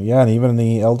see here. Yeah, and even in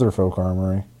the Elder Folk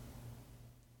Armory.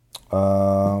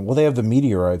 They have the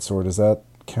Meteorite Sword. Does that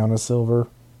count as silver?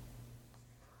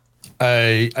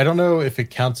 I don't know if it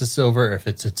counts as silver or if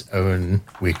it's its own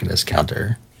weakness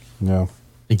counter. No. I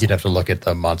think you'd have to look at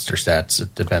the monster stats.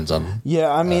 It depends on.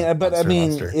 Yeah, I mean,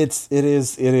 monster. it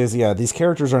is. Yeah, these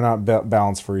characters are not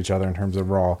balanced for each other in terms of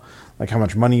raw, like how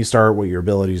much money you start, what your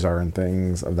abilities are, and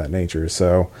things of that nature.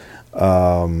 So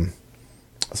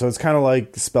it's kind of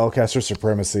like spellcaster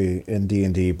supremacy in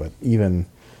D&D, but even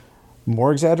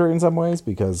more exaggerated in some ways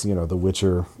because the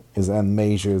Witcher and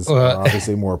mages are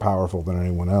obviously more powerful than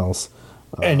anyone else.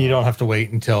 And you don't have to wait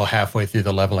until halfway through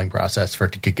the leveling process for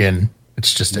it to kick in.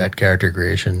 It's just at character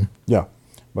creation. Yeah,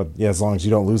 but as long as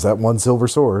you don't lose that one silver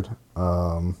sword.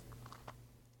 But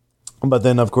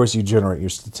then, of course, you generate your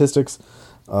statistics,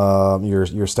 your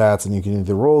stats, and you can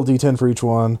either roll D10 for each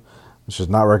one, which is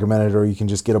not recommended, or you can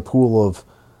just get a pool of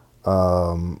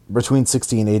between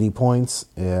 60 and 80 points,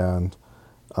 and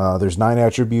there's 9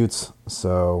 attributes,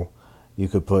 so you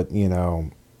could put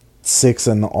 6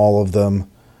 in all of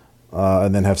them,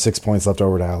 and then have 6 points left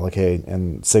over to allocate,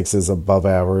 and 6 is above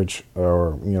average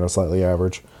or slightly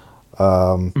average.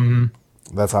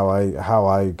 That's how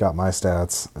I got my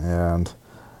stats, and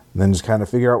then just kind of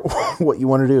figure out what you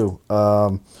want to do,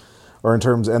 or in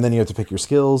terms, and then you have to pick your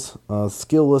skills.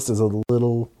 Skill list is a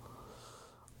little.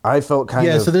 I felt kind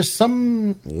of So there's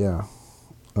some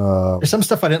there's some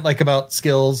stuff I didn't like about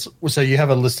skills. So you have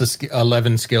a list of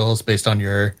 11 skills based on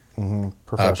your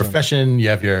profession. You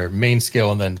have your main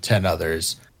skill and then 10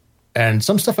 others. And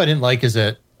some stuff I didn't like is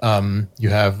that you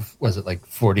have, was it like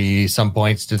 40 some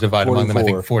points to divide 44. among them? I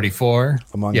think 44.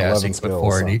 Among 11 so you skills. put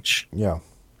 4 in each. Yeah.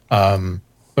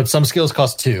 But some skills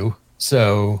cost 2.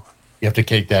 So you have to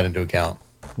take that into account.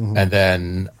 And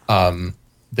then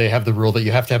they have the rule that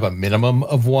you have to have a minimum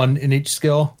of 1 in each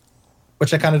skill,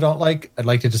 which I kind of don't like. I'd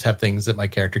like to just have things that my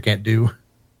character can't do.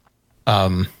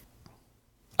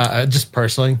 Just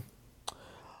personally.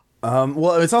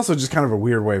 Well, it's also just kind of a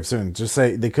weird way of saying. Just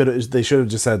say they should have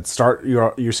just said start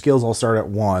your skills all start at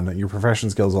 1. Your profession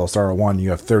skills all start at 1. You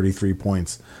have 33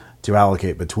 points to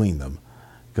allocate between them,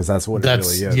 because that's what it really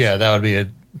is. Yeah, that would be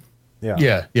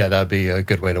that would be a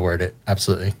good way to word it.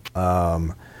 Absolutely.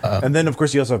 And then, of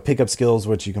course, you also have pickup skills,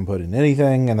 which you can put in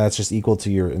anything, and that's just equal to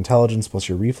your intelligence plus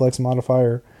your reflex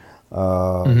modifier,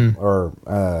 or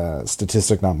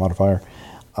statistic, not modifier.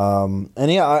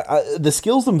 The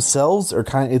skills themselves are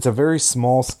it's a very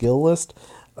small skill list,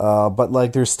 but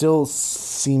like there still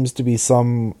seems to be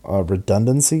some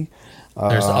redundancy.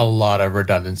 There's a lot of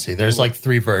redundancy. There's like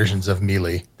 3 versions of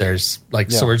melee. There's like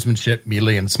swordsmanship,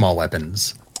 melee, and small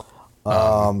weapons.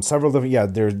 Several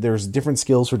different, there's different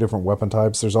skills for different weapon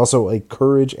types. There's also a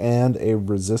courage and a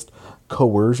resist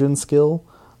coercion skill,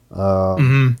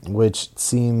 which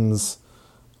seems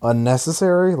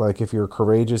unnecessary. Like if you're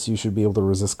courageous, you should be able to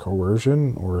resist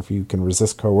coercion, or if you can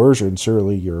resist coercion,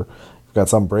 surely you've got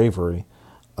some bravery.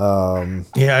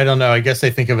 Yeah, I don't know. I guess they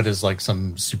think of it as like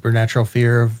some supernatural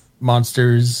fear of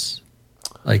monsters.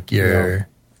 Like you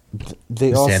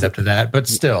stand up to that, but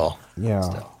still. Yeah.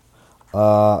 Still.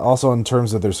 Also, in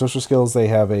terms of their social skills, they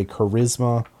have a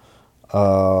charisma,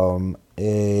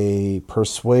 a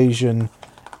persuasion,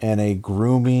 and a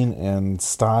grooming and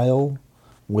style,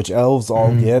 which elves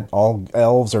all get. All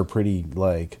elves are pretty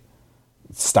like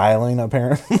styling,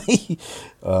 apparently.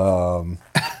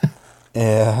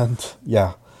 And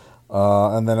yeah,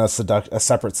 and then a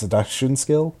separate seduction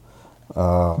skill,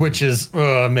 which is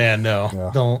man, no,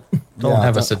 yeah. don't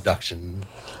have a seduction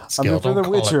skill. I mean, for The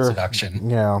Witcher, seduction.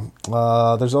 Yeah,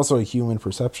 there's also a human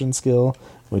perception skill,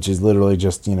 which is literally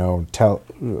just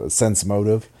sense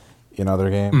motive in other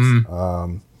games,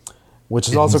 which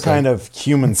is also kind of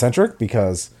human centric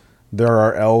because there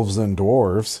are elves and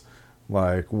dwarves.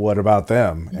 Like, what about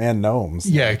them and gnomes?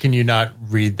 Yeah, can you not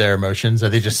read their emotions? Are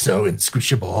they just so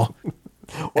inscrutable?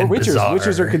 Or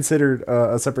witchers are considered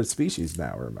a separate species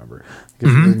now. Remember,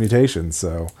 because of the mutations.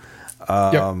 So,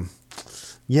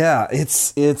 yeah,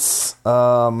 it's.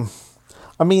 I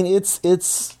mean,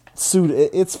 it's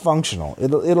functional.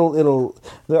 It'll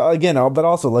again, but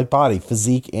also like body,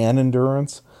 physique, and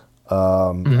endurance.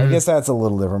 I guess that's a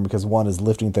little different because one is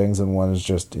lifting things and one is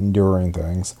just enduring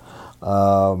things.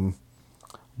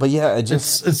 But yeah,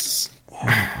 it's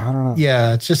I don't know.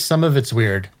 Yeah, it's just some of it's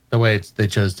weird the way they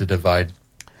chose to divide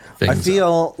things. I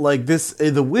feel like this,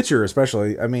 The Witcher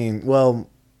especially. I mean, well,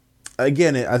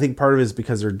 again, I think part of it is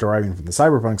because they're deriving from the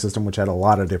Cyberpunk system, which had a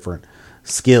lot of different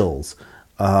skills.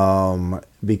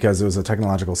 Because it was a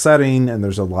technological setting, and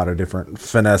there's a lot of different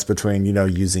finesse between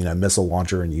using a missile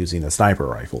launcher and using a sniper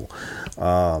rifle.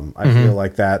 I feel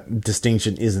like that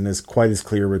distinction isn't quite as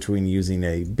clear between using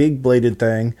a big bladed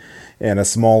thing and a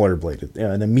smaller bladed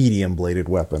and a medium bladed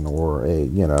weapon, or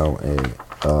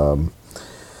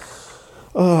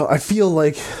I feel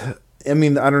like, I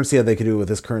mean, I don't see how they could do it with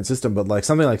this current system, but like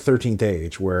something like 13th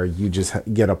Age, where you just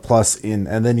get a plus in,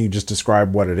 and then you just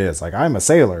describe what it is. Like, I'm a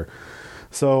sailor.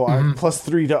 So I'm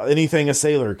 +3 to anything a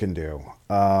sailor can do.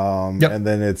 And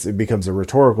then it becomes a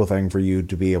rhetorical thing for you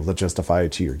to be able to justify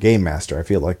it to your game master. I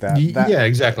feel like that. Yeah,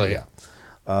 exactly. Yeah.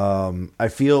 I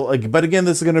feel like, but again,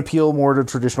 this is going to appeal more to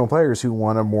traditional players who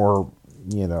want a more,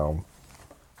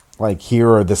 like, here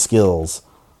are the skills.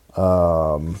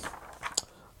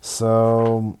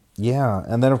 So yeah.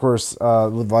 And then of course,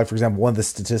 like, for example, one of the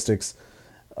statistics,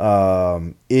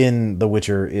 in The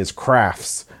Witcher is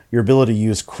crafts. Your ability to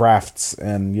use crafts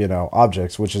and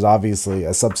objects, which is obviously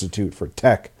a substitute for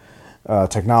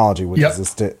technology, which is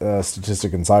a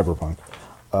statistic in Cyberpunk.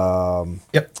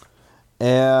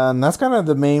 And that's kind of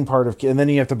the main part of, and then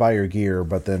you have to buy your gear,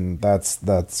 but then that's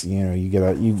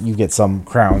you get some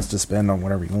crowns to spend on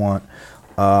whatever you want.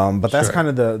 But that's kind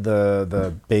of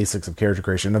the basics of character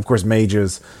creation. And of course,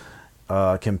 mages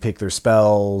can pick their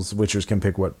spells. Witchers can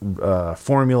pick what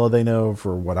formula they know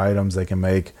for what items they can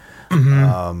make.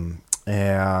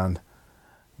 And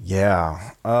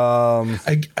yeah,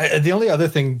 the only other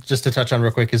thing just to touch on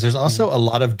real quick is there's also a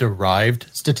lot of derived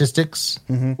statistics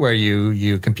where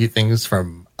you compute things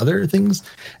from other things,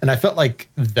 and I felt like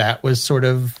that was sort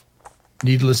of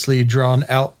needlessly drawn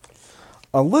out.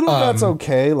 A little that's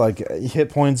okay, like hit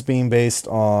points being based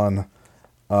on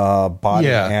body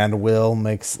and will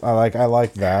makes I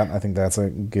like that. I think that's a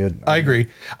good. I agree.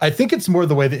 I think it's more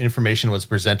the way the information was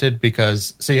presented,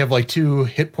 because so you have like 2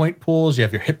 hit point pools. You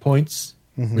have your hit points,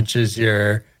 which is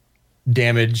your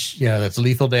damage. That's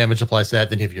lethal damage applies to that.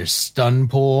 Then you have your stun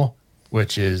pool,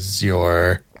 which is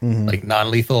your like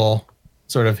non-lethal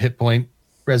sort of hit point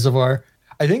reservoir.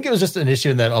 I think it was just an issue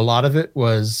in that a lot of it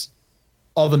was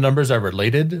all the numbers are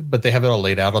related, but they have it all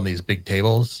laid out on these big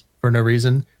tables for no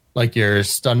reason. Like your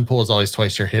stun pool is always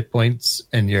twice your hit points,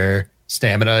 and your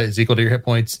stamina is equal to your hit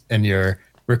points, and your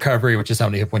recovery, which is how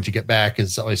many hit points you get back,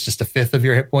 is always just 1/5 of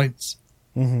your hit points.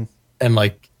 And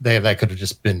like that could have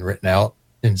just been written out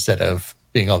instead of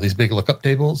being all these big lookup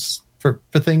tables for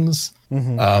things.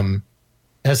 It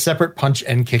has separate punch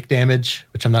and kick damage,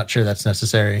 which I'm not sure that's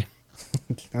necessary,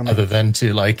 other than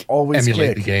to like always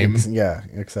emulate the game.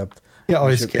 Except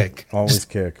always kick. Always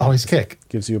kick. Always kick.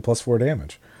 Gives you a +4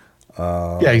 damage.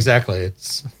 Yeah, exactly.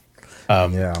 It's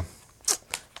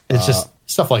it's just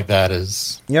stuff like that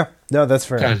is that's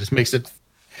fair. Kind of just makes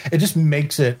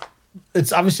it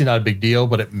it's obviously not a big deal,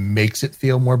 but it makes it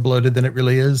feel more bloated than it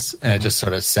really is, and it just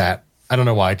sort of I don't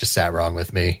know why it just sat wrong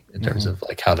with me in terms of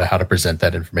like how to present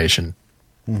that information.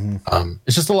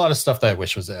 It's just a lot of stuff that I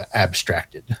wish was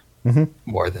abstracted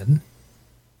more than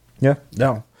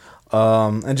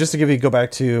And just to go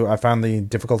back to, I found the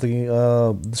difficulty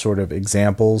sort of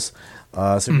examples.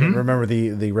 So remember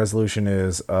the resolution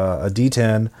is a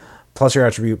D10 plus your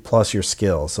attribute plus your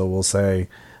skill. So we'll say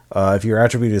if your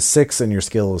attribute is 6 and your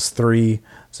skill is 3,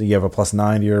 so you have a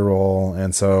 +9 to your roll,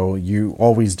 and so you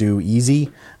always do easy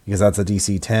because that's a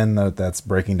DC 10 that's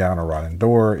breaking down a rotten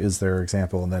door is their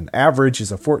example. And then average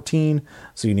is a 14,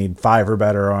 so you need 5 or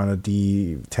better on a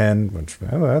D10, which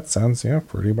that sounds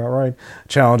pretty about right.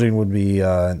 Challenging would be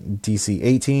DC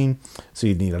 18, so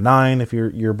you'd need a 9 if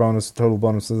your total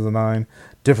bonus is a 9.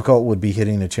 Difficult would be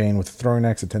hitting a chain with a throwing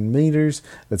axe at 10 meters.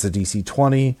 That's a DC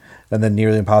 20, and then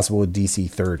nearly impossible with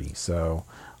DC 30. So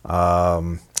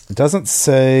it doesn't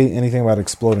say anything about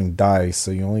exploding dice, so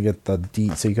you only get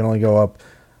so you can only go up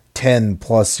 10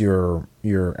 plus your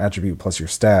attribute plus your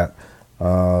stat.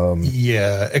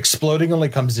 Exploding only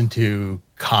comes into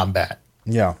combat.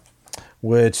 Yeah.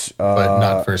 Which but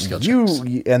not for skill checks.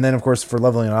 And then of course for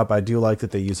leveling up, I do like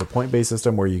that they use a point-based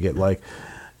system where you get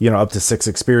up to 6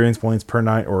 experience points per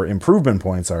night, or improvement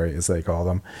points, as they call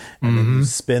them, and then you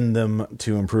spend them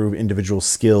to improve individual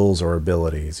skills or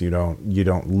abilities. You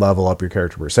don't level up your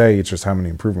character per se. It's just how many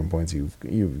improvement points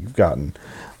you've gotten.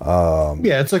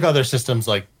 It's like other systems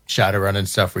like Shadowrun and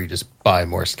stuff where you just buy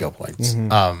more skill points.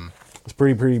 It's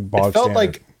pretty bog it felt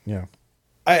standard.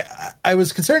 I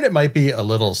was concerned it might be a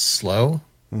little slow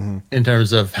in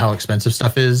terms of how expensive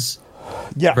stuff is.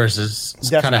 Versus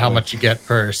kind of how much you get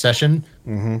per session,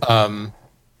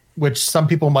 which some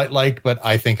people might like, but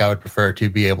I think I would prefer to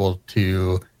be able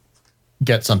to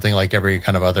get something like every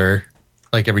 2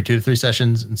 to 3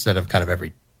 sessions instead of kind of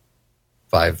every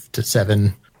 5 to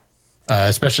 7,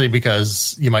 especially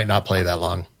because you might not play that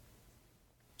long.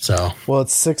 So, well,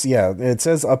 it's 6. Yeah, it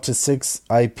says up to 6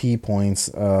 IP points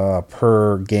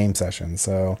per game session.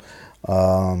 So,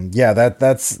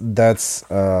 that's.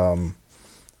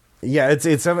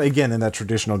 It's again in that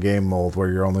traditional game mold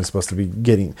where you're only supposed to play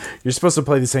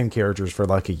the same characters for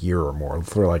like a year or more,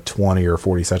 for like 20 or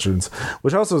 40 sessions,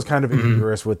 which also is kind of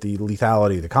incongruous with the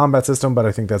lethality of the combat system, but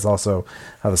I think that's also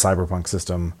how the Cyberpunk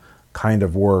system kind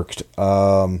of worked.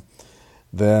 Then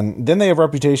they have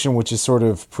reputation, which is sort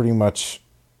of pretty much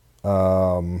based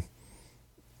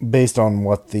on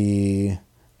what the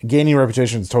gaining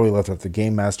reputation is totally left up to the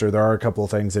game master. There are a couple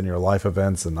of things in your life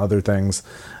events and other things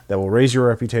that will raise your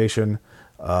reputation,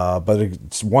 but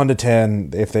it's 1 to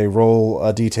 10. If they roll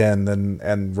a d10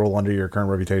 and roll under your current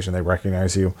reputation, they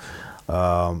recognize you.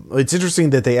 It's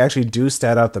interesting that they actually do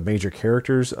stat out the major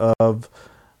characters of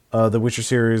the Witcher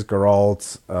series: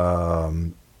 Geralt,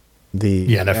 the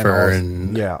Yennefer,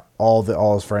 and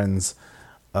all his friends.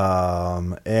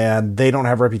 And they don't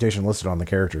have reputation listed on the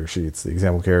character sheets, the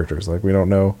example characters. Like, we don't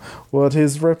know what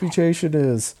his reputation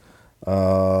is.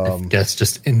 I guess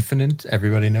just infinite.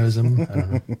 Everybody knows him. I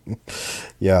don't know.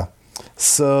 Yeah.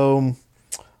 So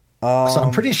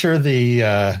I'm pretty sure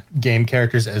the game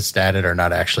characters as statted are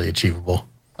not actually achievable,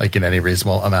 like in any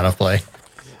reasonable amount of play.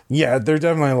 Yeah, they're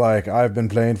definitely like, I've been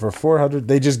playing for 400.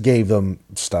 They just gave them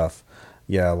stuff.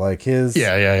 Yeah, like his...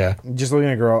 Yeah. Just looking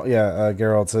at Geralt,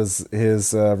 Geralt says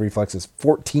his reflex is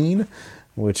 14,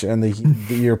 which, and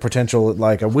your potential,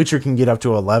 like, a Witcher can get up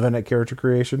to 11 at character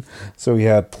creation. So he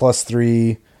had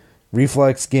 +3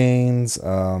 reflex gains.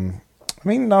 I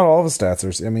mean, not all of his stats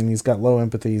are... I mean, he's got low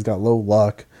empathy, he's got low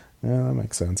luck. Yeah, that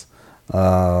makes sense.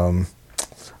 But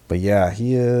yeah,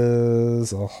 he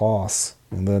is a hoss.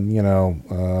 And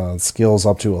then, skills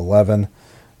up to 11,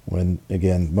 when,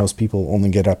 again, most people only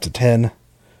get up to 10.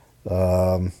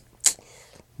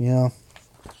 Yeah,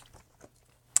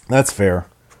 that's fair.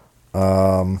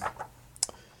 I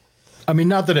mean,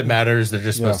 not that it matters. They're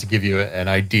just supposed to give you an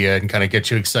idea and kind of get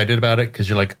you excited about it, because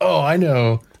you're like, oh, I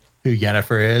know who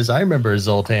Yennefer is. I remember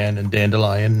Zoltan and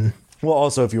Dandelion. Well,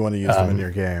 also, if you want to use them in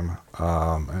your game,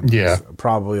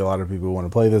 probably a lot of people who want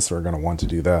to play this are going to want to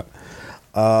do that.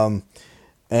 And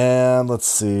let's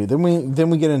see. Then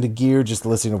we get into gear, just the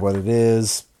listing of what it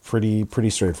is.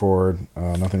 Pretty straightforward.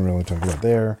 Nothing really to talk about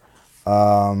there.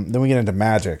 Then we get into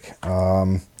magic.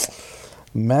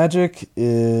 Magic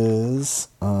is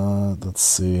let's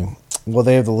see. Well,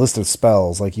 they have the list of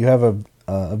spells. Like, you have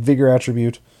a vigor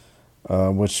attribute,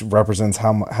 which represents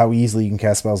how easily you can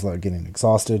cast spells without getting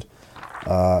exhausted.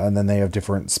 And then they have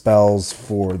different spells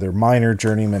for their minor,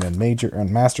 journeyman, and major and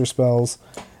master spells.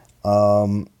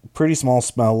 Pretty small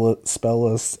spell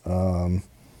list.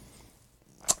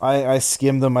 I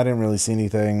skimmed them. I didn't really see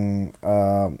anything.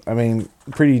 I mean,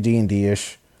 pretty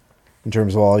D&D-ish in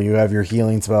terms of all. You have your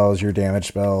healing spells, your damage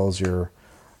spells, your,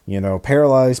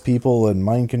 paralyze people and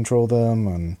mind control them,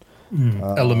 and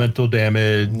elemental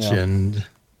damage and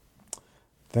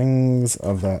Things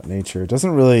of that nature. It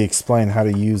doesn't really explain how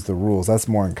to use the rules. That's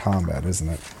more in combat, isn't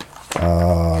it?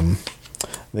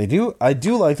 They do. I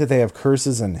do like that they have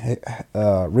curses and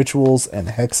rituals and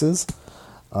hexes.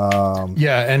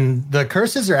 Yeah, and the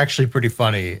curses are actually pretty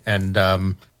funny, and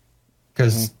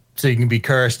because so you can be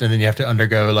cursed, and then you have to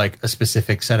undergo like a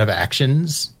specific set of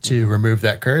actions to remove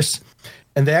that curse.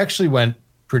 And they actually went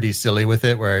pretty silly with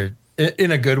it, where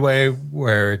in a good way,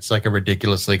 where it's like a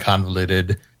ridiculously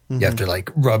convoluted. You have to like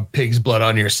rub pig's blood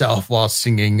on yourself while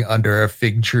singing under a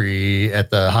fig tree at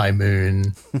the high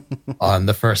moon on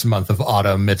the first month of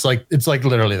autumn. It's like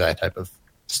literally that type of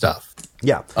stuff.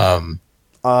 Yeah.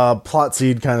 Plot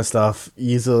seed kind of stuff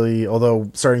easily, although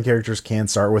starting characters can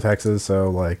start with hexes, so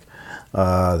like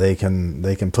they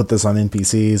can put this on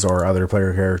NPCs or other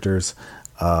player characters.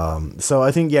 So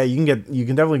I think, yeah, you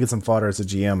can definitely get some fodder as a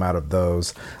GM out of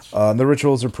those. The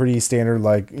rituals are pretty standard,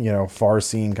 like, far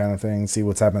seen kind of thing. See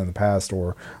what's happened in the past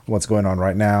or what's going on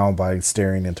right now by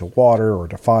staring into water or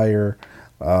to fire,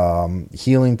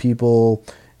 healing people,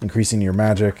 increasing your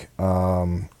magic,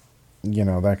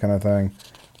 that kind of thing.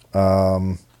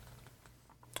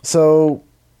 So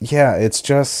yeah, it's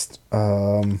just,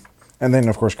 and then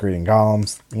of course creating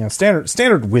golems,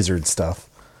 standard wizard stuff.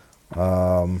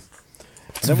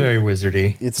 It's very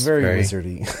wizardy. It's very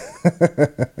wizardy.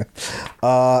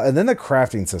 And then the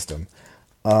crafting system,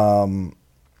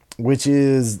 which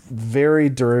is very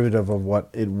derivative of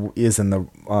what it is in the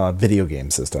video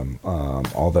game system.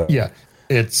 Although, yeah,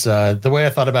 it's the way I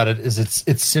thought about it is it's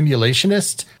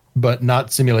simulationist, but not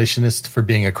simulationist for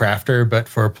being a crafter, but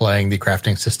for playing the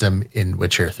crafting system in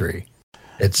Witcher 3.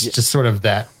 It's just sort of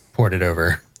that ported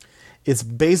over. It's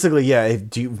basically, yeah.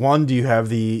 Do you have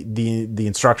the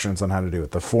instructions on how to do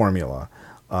it, the formula?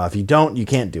 If you don't, you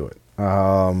can't do it.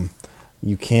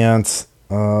 You can't.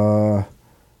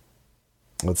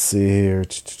 Let's see here.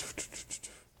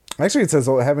 Actually, it says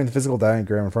having the physical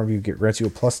diagram in front of you grants you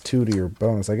a +2 to your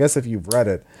bonus. I guess if you've read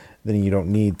it, then you don't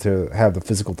need to have the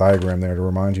physical diagram there to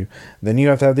remind you. Then you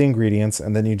have to have the ingredients,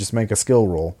 and then you just make a skill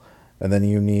roll, and then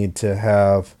you need to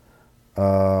have.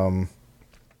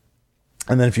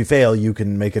 And then if you fail, you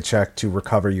can make a check to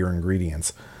recover your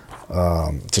ingredients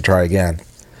to try again.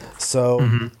 So,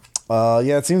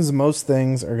 yeah, it seems most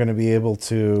things are going to be able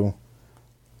to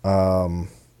buy.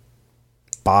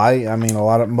 I mean,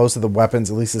 most of the weapons,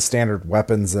 at least the standard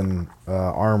weapons and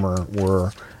armor,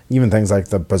 were even things like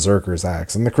the Berserker's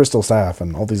Axe and the Crystal Staff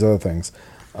and all these other things.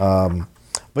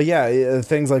 But yeah,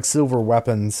 things like silver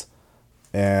weapons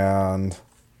and...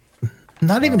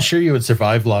 Not even sure you would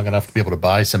survive long enough to be able to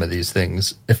buy some of these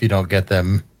things if you don't get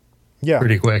them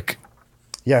pretty quick.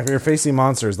 Yeah, if you're facing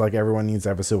monsters, like, everyone needs to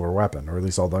have a silver weapon, or at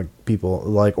least all the people,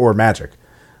 like, or magic.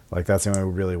 Like, that's the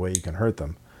only really way you can hurt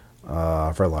them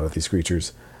for a lot of these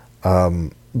creatures.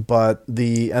 And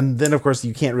then, of course,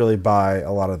 you can't really buy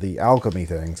a lot of the alchemy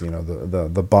things,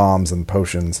 the bombs and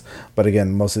potions. But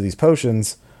again, most of these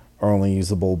potions are only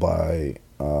usable by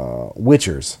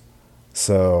witchers.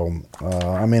 So,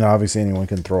 I mean, obviously anyone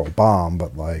can throw a bomb,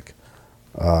 but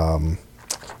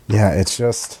it's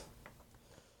just,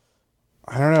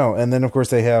 I don't know. And then, of course,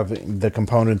 they have the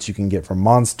components you can get from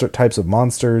types of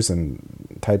monsters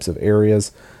and types of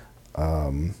areas.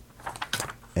 And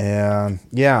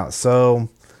yeah, so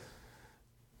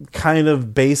kind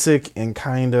of basic and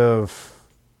kind of,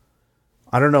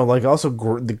 I don't know, like, also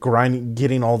the grinding,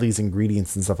 getting all these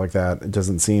ingredients and stuff like that, it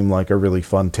doesn't seem like a really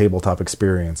fun tabletop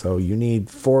experience. Oh, you need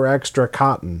 4 extra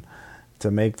cotton to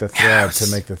make the thread,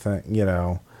 to make the thing,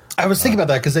 I was thinking about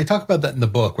that because they talk about that in the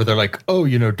book where they're like, oh,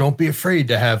 don't be afraid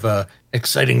to have a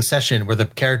exciting session where the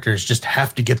characters just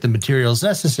have to get the materials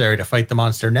necessary to fight the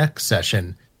monster next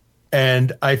session.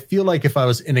 And I feel like if I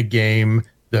was in a game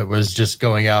that was just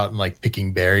going out and like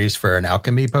picking berries for an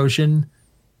alchemy potion,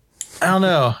 I don't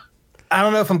know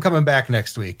if I'm coming back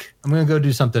next week. I'm going to go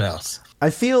do something else. I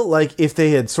feel like if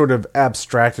they had sort of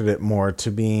abstracted it more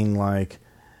to being like,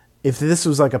 if this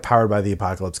was like a Powered by the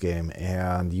Apocalypse game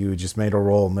and you just made a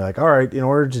roll and be like, all right, in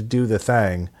order to do the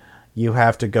thing, you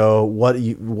have to go,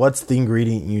 what's the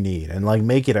ingredient you need? And like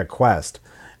make it a quest.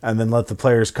 And then let the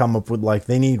players come up with like,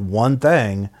 they need one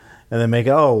thing and then make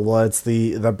it, it's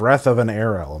the breath of an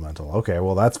air elemental. Okay,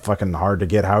 well, that's fucking hard to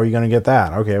get. How are you going to get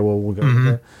that? Okay, well, we'll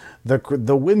go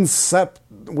the windswept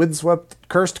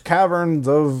cursed caverns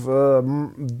of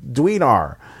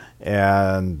Dweenar.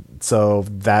 And so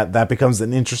that becomes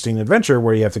an interesting adventure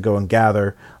where you have to go and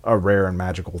gather a rare and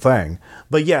magical thing.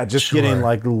 But yeah, just getting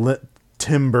like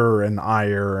timber and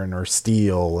iron or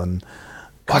steel and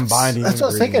combining. That's what I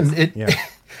was thinking.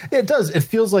 It does. It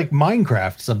feels like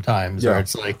Minecraft sometimes, where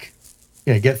it's like,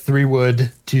 get 3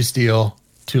 wood, 2 steel,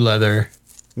 2 leather.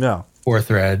 Yeah. 4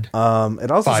 thread.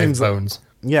 It also 5 seems bones.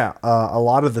 A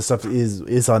lot of the stuff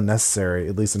is unnecessary,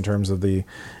 at least in terms of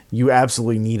you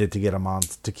absolutely need it to get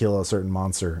to kill a certain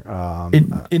monster.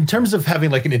 In terms of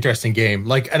having like an interesting game,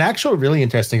 like an actual really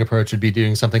interesting approach would be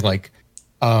doing something like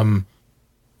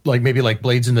maybe like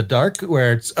Blades in the Dark,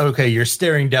 where it's okay, you're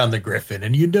staring down the griffin,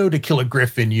 and to kill a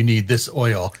griffin you need this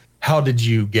oil. How did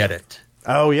you get it?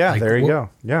 Oh yeah, there you go.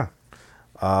 Yeah,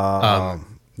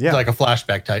 like a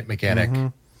flashback type mechanic.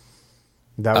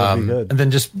 Mm-hmm. That would be good. And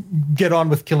then just get on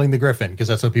with killing the griffin, because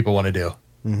that's what people want to do.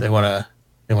 Mm-hmm. They want to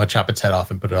chop its head off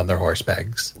and put it on their horse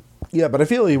bags. Yeah, but I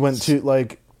feel he went to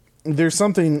like. There's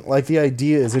something like the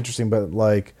idea is interesting, but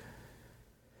like.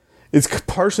 It's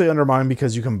partially undermined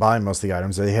because you can buy most of the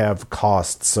items. They have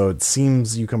costs, so it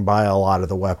seems you can buy a lot of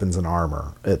the weapons and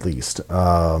armor, at least.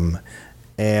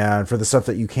 And for the stuff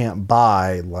that you can't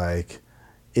buy, like,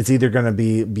 it's either going to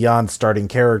be beyond starting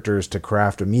characters to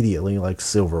craft immediately, like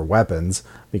silver weapons,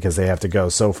 because they have to go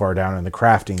so far down in the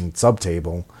crafting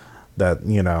subtable that,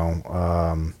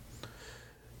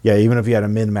 even if you had a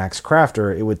min-max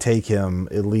crafter, it would take him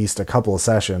at least a couple of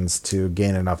sessions to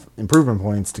gain enough improvement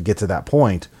points to get to that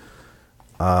point.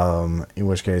 In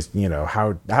which case,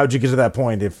 how'd you get to that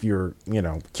point if you're,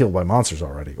 killed by monsters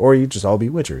already? Or you just all be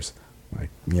witchers. Like,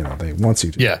 they want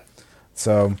you to. Yeah.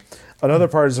 So, another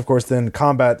part is, of course, then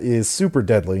combat is super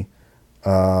deadly.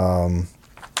 And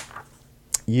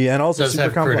also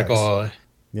super complex. Critical.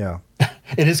 Yeah.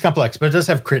 It is complex, but it does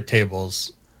have crit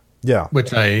tables. Yeah.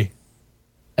 Which I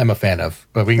am a fan of,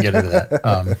 but we can get into that.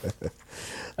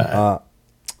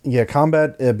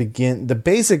 Combat the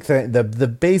basic thing, the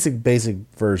basic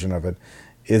version of it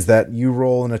is that you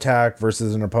roll an attack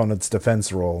versus an opponent's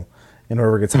defense roll, and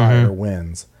whoever gets higher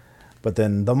wins. But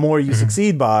then the more you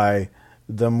succeed by,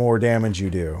 the more damage you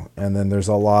do. And then there's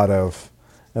a lot of,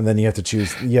 and then you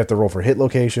have to roll for hit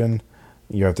location.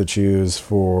 You have to choose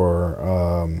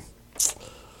for,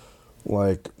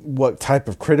 like what type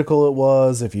of critical it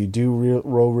was. If you do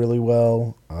roll really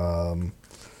well,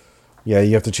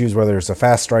 you have to choose whether it's a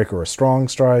fast strike or a strong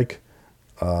strike.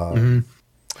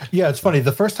 Yeah, it's funny.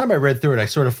 The first time I read through it, I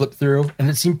sort of flipped through, and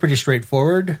it seemed pretty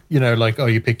straightforward. Like,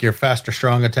 you pick your fast or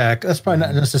strong attack. That's probably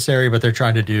not necessary, but they're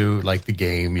trying to do like the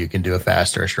game. You can do a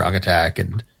fast or a strong attack,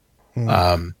 and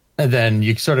then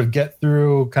you sort of get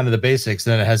through kind of the basics.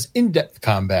 And then it has in-depth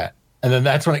combat, and then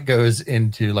that's when it goes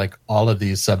into like all of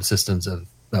these subsystems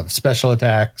of special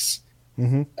attacks,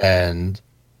 and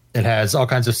it has all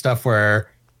kinds of stuff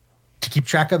where to keep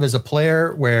track of as a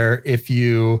player, where if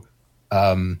you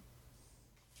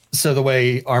so the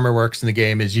way armor works in the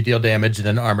game is you deal damage and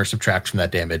then armor subtracts from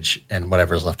that damage, and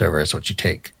whatever's left over is what you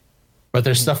take. But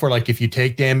there's stuff where, like, if you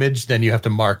take damage, then you have to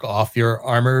mark off your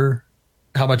armor,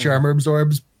 how much your armor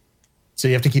absorbs. So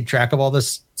you have to keep track of all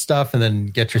this stuff and then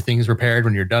get your things repaired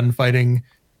when you're done fighting,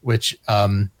 which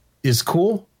is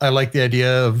cool. I like the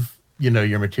idea of,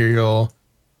 your material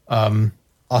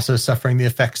also suffering the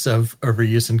effects of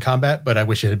overuse in combat, but I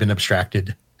wish it had been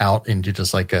abstracted out into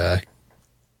just like a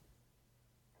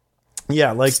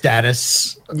like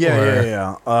status. Like,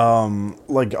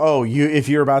 if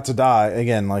you're about to die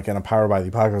again, like in a Powered by the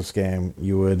Apocalypse game,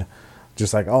 you would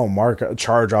just like, mark a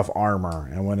charge off armor,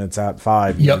 and when it's at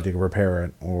 5, you need to repair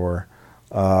it, or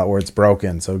it's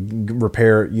broken, so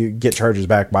you get charges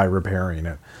back by repairing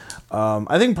it.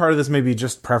 I think part of this may be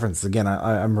just preference. Again,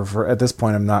 I'm at this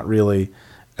point, I'm not really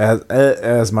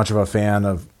as much of a fan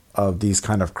of these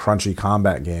kind of crunchy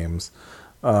combat games.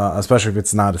 Especially if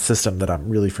it's not a system that I'm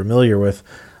really familiar with.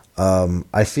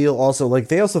 I feel also like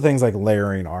they also things like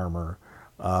layering armor.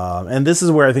 And this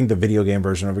is where I think the video game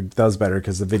version of it does better,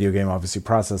 because the video game obviously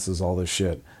processes all this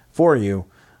shit for you.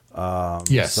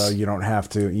 Yes. So you don't have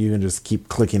to, you can just keep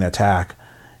clicking attack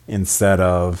instead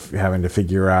of having to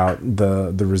figure out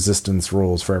the resistance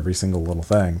rules for every single little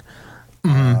thing.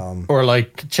 Or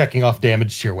like checking off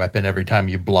damage to your weapon every time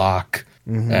you block,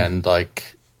 and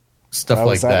like stuff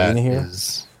like that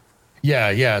is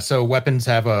so weapons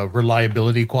have a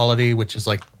reliability quality, which is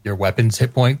like your weapon's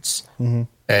hit points,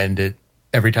 and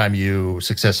every time you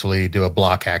successfully do a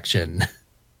block action,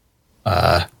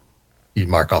 you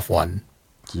mark off 1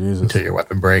 until your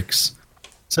weapon breaks.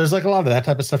 So there's like a lot of that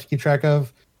type of stuff to keep track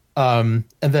of, and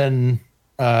then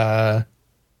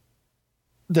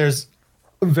there's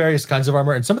various kinds of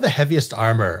armor, and some of the heaviest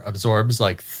armor absorbs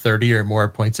like 30 or more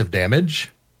points of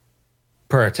damage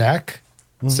per attack.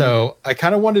 So I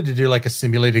kind of wanted to do like a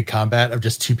simulated combat of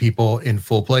just 2 people in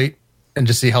full plate and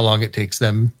just see how long it takes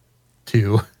them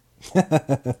to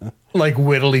like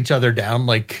whittle each other down,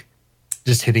 like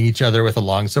just hitting each other with a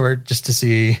longsword, just to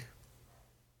see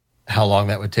how long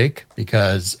that would take,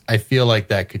 because I feel like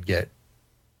that could get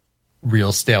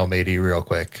real stalematey real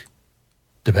quick,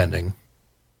 depending.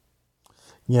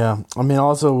 Yeah, I mean,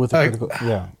 also with the critical,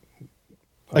 yeah.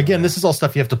 Again, this is all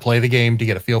stuff you have to play the game to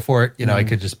get a feel for it. You know, it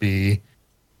could just be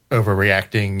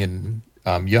overreacting,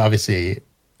 and you obviously,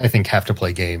 I think, have to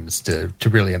play games to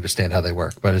really understand how they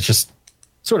work. But it's just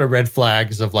sort of red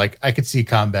flags of like, I could see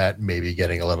combat maybe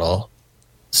getting a little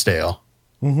stale.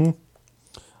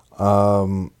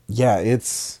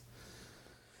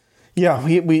 Yeah,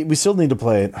 we still need to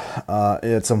play it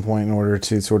at some point in order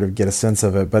to sort of get a sense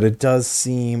of it. But it does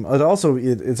seem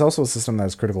it's also a system that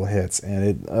has critical hits,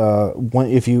 and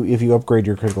if you upgrade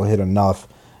your critical hit enough,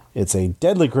 it's a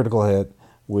deadly critical hit,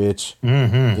 which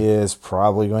is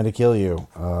probably going to kill you.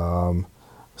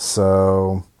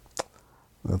 So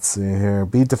let's see here.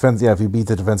 Beat defense. Yeah, if you beat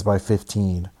the defense by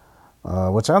 15,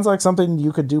 which sounds like something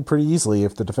you could do pretty easily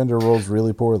if the defender rolls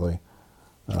really poorly.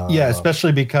 Yeah,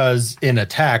 especially because in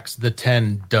attacks, the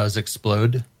 10 does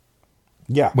explode.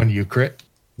 Yeah. When you crit.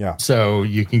 Yeah. So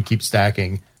you can keep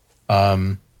stacking.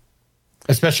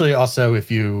 Especially also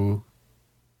if you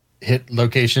hit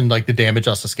location, like the damage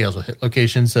also scales with hit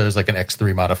location. So there's like an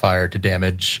X3 modifier to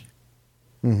damage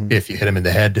if you hit him in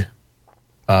the head.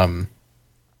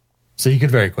 So you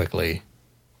could very quickly.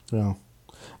 Yeah.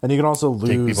 And you can also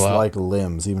lose like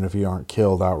limbs, even if you aren't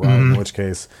killed outright, in which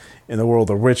case, in the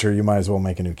world of Witcher, you might as well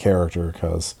make a new character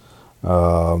because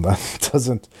that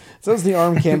doesn't. It says the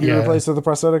arm can be replaced with a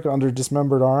prosthetic under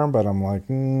dismembered arm, but I'm like,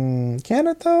 can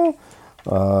it though?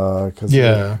 Because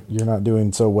you're not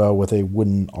doing so well with a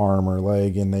wooden arm or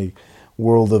leg in a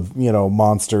world of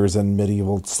monsters and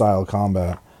medieval style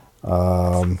combat.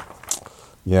 And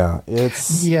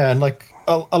like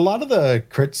a lot of the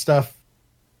crit stuff,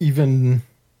 even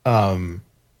on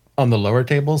the lower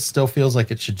tables, still feels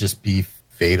like it should just be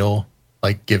fatal,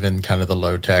 like given kind of the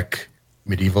low tech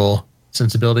medieval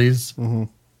sensibilities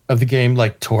of the game,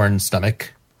 like torn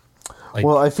stomach. Like,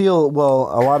 well, I feel a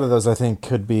lot of those I think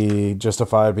could be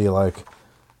justified. Be like,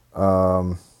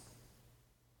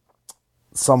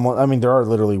 someone. I mean, there are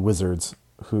literally wizards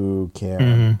who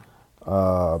can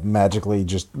magically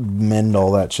just mend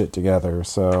all that shit together.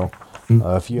 So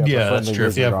if you have a friendly that's true.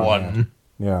 If you have one,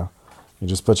 it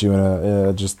just puts you in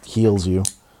it just heals you.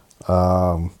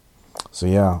 But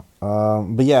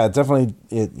definitely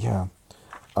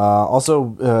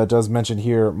also does mention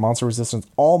here monster resistance.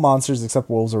 All monsters except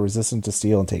wolves are resistant to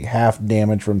steel and take half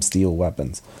damage from steel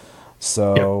weapons.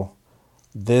 So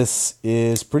this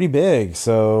is pretty big.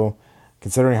 So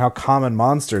considering how common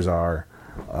monsters are,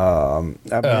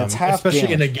 it's half especially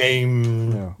damage. in a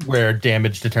game where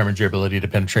damage determines your ability to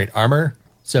penetrate armor.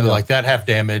 So like that half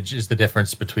damage is the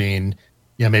difference between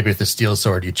maybe with a steel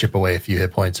sword you chip away a few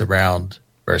hit points around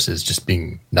versus just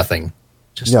being nothing.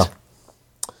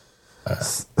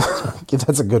 That's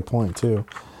a good point too.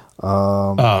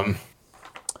 And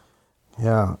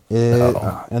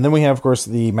then we have, of course,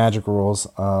 the magic rules.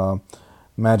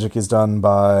 Magic is done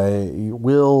by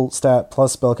will stat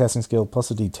plus spellcasting skill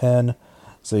plus a d10.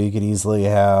 So you could easily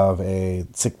have a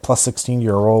plus 16 to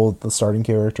your roll with the starting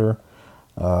character.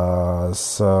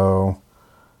 So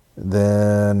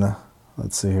then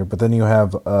let's see here. But then you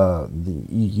have you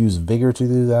use vigor to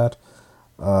do that.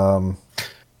 I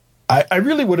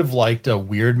really would have liked a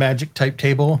weird magic type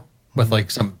table with like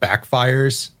some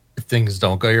backfires if things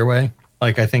don't go your way.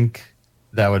 Like I think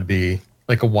that would be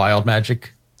like a wild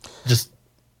magic.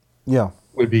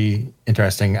 Would be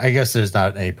interesting. I guess there's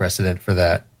not any precedent for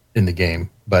that in the game,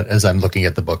 but as I'm looking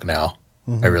at the book now,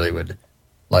 I really would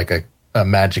like a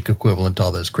magic equivalent to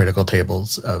all those critical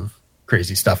tables of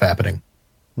crazy stuff happening.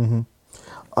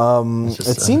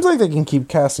 It seems like they can keep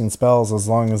casting spells as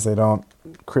long as they don't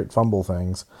crit fumble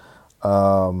things. Is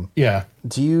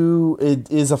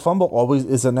a fumble always,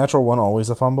 is a natural one always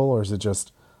a fumble, or is it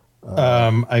just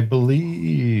I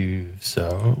believe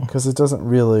so, because it doesn't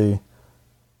really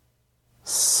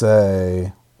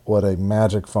say what a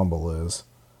magic fumble is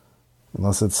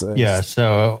unless it's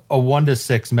so a 1 to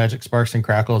 6 magic sparks and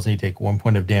crackles and you take 1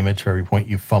 point of damage for every point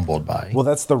you fumbled by. Well,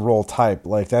 that's the roll type,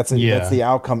 like that's the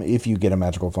outcome if you get a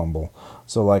magical fumble.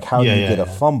 So like how do you get a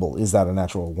fumble? Is that a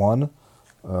natural 1?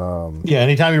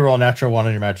 Anytime you roll a natural 1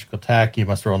 on your magical attack, you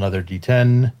must roll another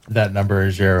d10. That number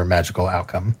is your magical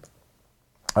outcome.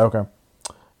 Okay.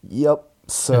 Yep.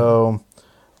 So,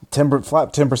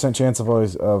 10% chance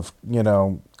of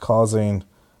causing,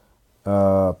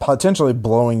 potentially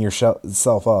blowing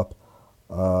yourself up.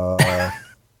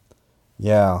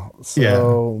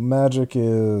 So magic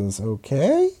is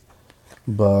okay,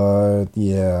 but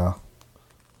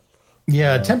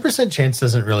 10% chance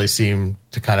doesn't really seem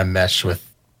to kind of mesh with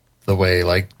the way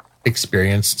like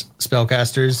experienced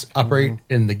spellcasters operate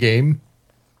in the game.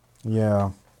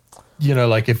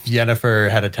 like if Yennefer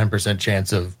had a 10%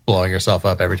 chance of blowing herself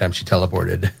up every time she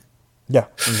teleported. Yeah,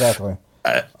 exactly.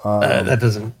 That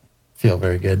doesn't feel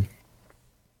very good.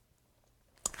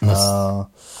 They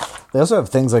also have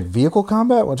things like vehicle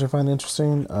combat, which I find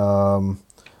interesting, or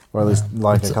at least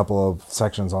like a couple of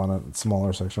sections on it,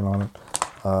 smaller section on it.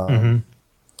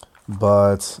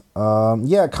 But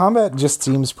combat just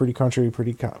seems pretty country,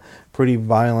 pretty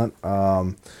violent.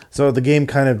 So the game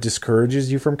kind of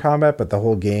discourages you from combat, but the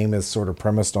whole game is sort of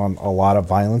premised on a lot of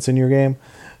violence in your game.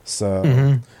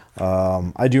 So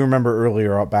I do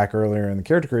remember back earlier in the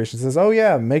character creation, it says, "Oh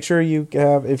yeah, make sure you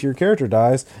have, if your character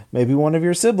dies, maybe one of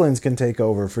your siblings can take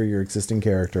over for your existing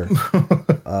character."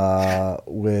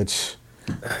 Which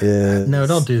is no,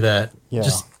 don't do that. Yeah.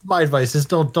 Just my advice is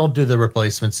don't do the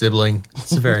replacement sibling.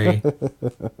 It's very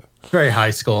very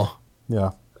high school.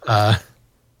 Yeah.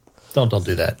 Don't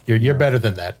do that. You're better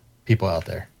than that, people out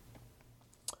there.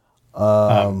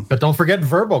 But don't forget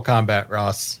verbal combat,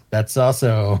 Ross. That's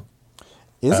also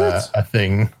it a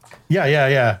thing.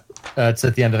 Yeah. It's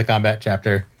at the end of the combat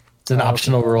chapter. It's an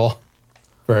optional rule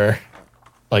for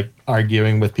like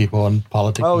arguing with people and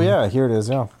politics. Oh yeah, here it is.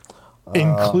 Yeah,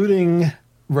 including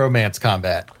romance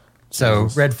combat. So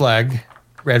red flag.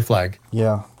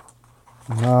 Yeah,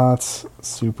 not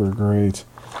super great.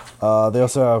 They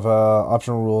also have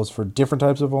optional rules for different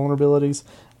types of vulnerabilities,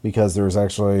 because there's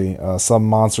actually some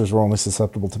monsters were only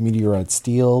susceptible to meteorite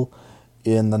steel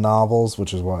in the novels,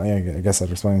 which is why I guess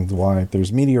that explains why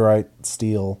there's meteorite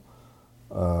steel.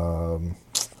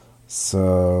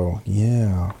 So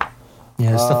yeah,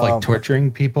 stuff like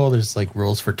torturing people. There's like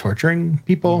rules for torturing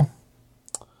people.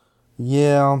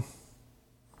 Yeah.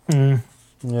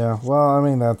 Yeah, well, I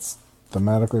mean, that's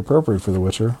thematically appropriate for The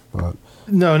Witcher, but...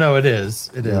 No, it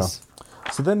is. It is.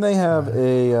 So then they have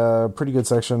a pretty good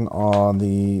section on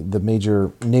the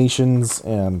major nations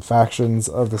and factions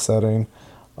of the setting,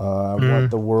 what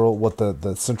the world, what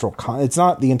the central... it's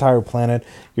not the entire planet,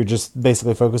 you're just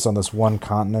basically focused on this one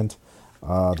continent.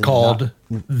 Called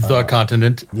the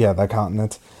continent. Yeah, the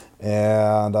continent.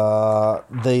 And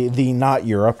the not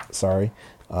Europe, sorry.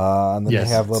 And then yes,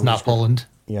 they have it's not Poland.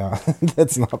 Yeah,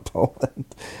 that's not Poland.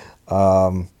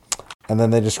 And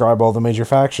then they describe all the major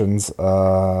factions, the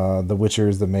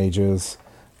Witchers, the mages,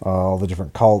 all the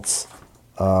different cults,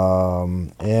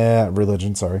 and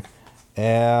religion, sorry.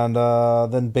 And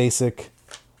then basic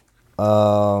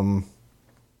GMing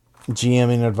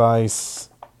advice.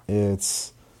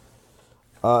 It's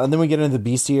and then we get into the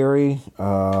bestiary,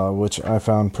 which I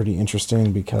found pretty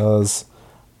interesting because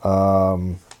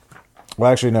well,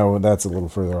 actually, no, that's a little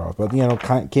further off. But,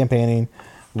 campaigning,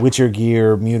 Witcher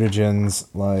gear, mutagens,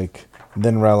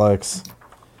 then relics.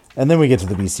 And then we get to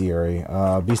the bestiary.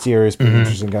 Bestiary is pretty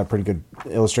interesting, got pretty good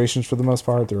illustrations for the most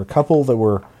part. There were a couple that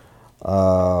were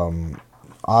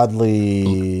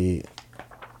oddly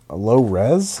low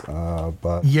res,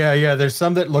 but... Yeah, there's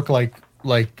some that look like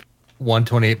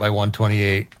 128 by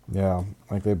 128. Yeah,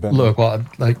 like they've been... Look,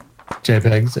 like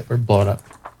JPEGs that were blown up.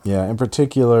 Yeah, in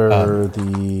particular,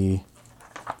 the...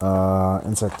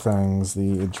 insect things,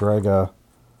 the Draga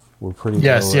were pretty...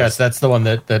 Yes, that's the one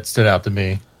that stood out to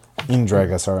me.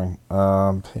 Draga, sorry.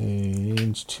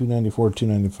 Page 294,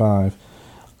 295.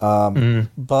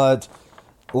 But,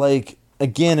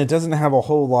 again, it doesn't have a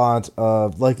whole lot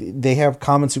of... they have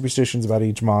common superstitions about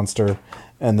each monster,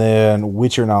 and then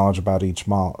Witcher knowledge about each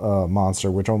monster,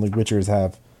 which only Witchers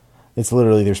have. It's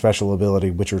literally their special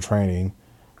ability, Witcher training.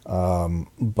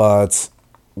 But,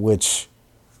 which...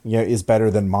 is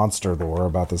better than monster lore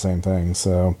about the same thing.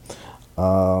 So,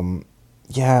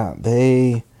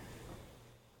 they...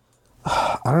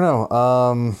 I don't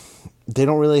know. They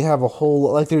don't really have a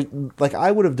whole...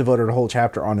 I would have devoted a whole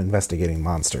chapter on investigating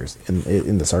monsters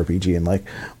in this RPG and,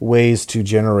 ways to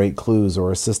generate clues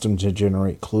or a system to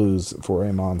generate clues for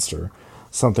a monster.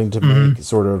 Something to make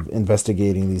sort of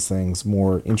investigating these things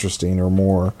more interesting or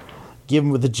more... give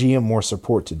the GM more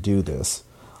support to do this.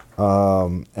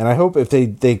 And I hope if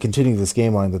they continue this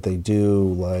game line that they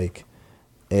do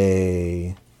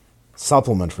a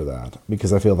supplement for that,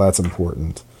 because I feel that's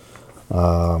important.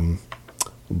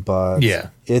 But yeah,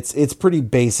 it's pretty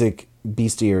basic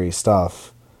bestiary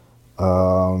stuff.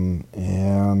 And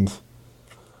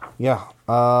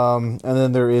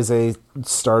then there is a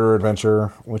starter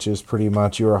adventure, which is pretty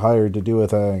much you are hired to do a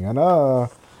thing, and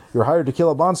you're hired to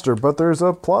kill a monster, but there's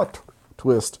a plot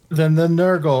twist. Then the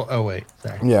Nurgle. Oh wait,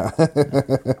 sorry. Yeah.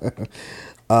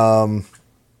 Wrong.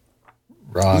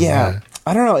 Yeah.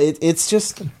 I don't know. It's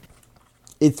just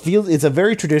it's a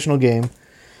very traditional game,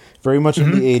 very much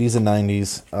in the 80s and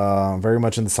 90s, very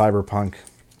much in the cyberpunk,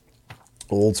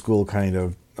 old school kind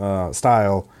of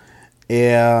style,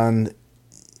 and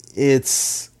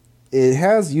it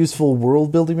has useful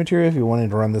world building material if you're wanting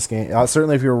to run this game.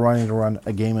 Certainly, if you're wanting to run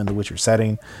a game in the Witcher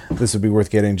setting, this would be worth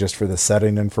getting just for the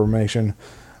setting information.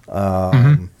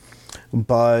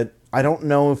 But I don't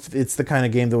know if it's the kind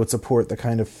of game that would support the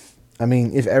kind of. I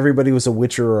mean, if everybody was a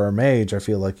Witcher or a mage, I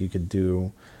feel like you could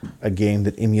do a game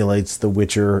that emulates The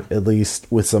Witcher, at least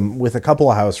with a couple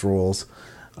of house rules.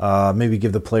 Maybe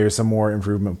give the players some more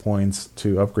improvement points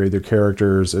to upgrade their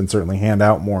characters, and certainly hand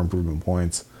out more improvement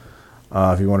points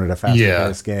if you wanted a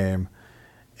faster-paced game.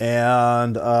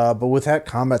 And but with that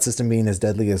combat system being as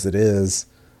deadly as it is,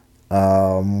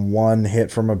 one hit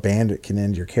from a bandit can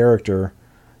end your character,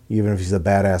 even if he's a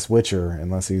badass Witcher,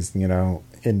 unless he's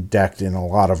decked in a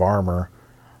lot of armor.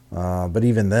 But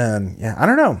even then, I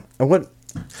don't know.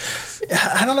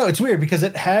 I don't know. It's weird because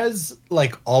it has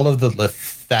like all of the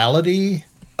lethality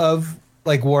of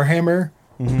like Warhammer,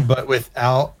 but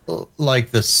without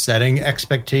like the setting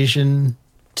expectation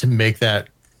to make that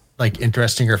like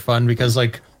interesting or fun. Because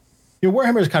like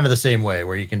Warhammer is kind of the same way,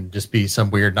 where you can just be some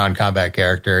weird non-combat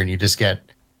character and you just get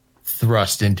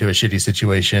thrust into a shitty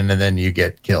situation and then you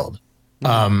get killed.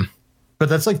 But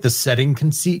that's like the setting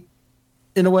conceit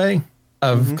in a way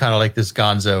of kind of like this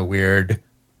gonzo weird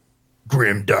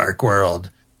grim dark world.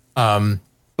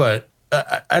 But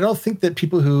I don't think that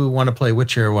people who want to play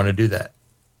Witcher want to do that.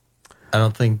 I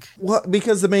don't think. Well,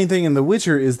 because the main thing in The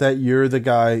Witcher is that you're the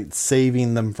guy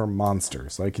saving them from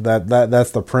monsters. Like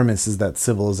that's the premise, is that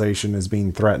civilization is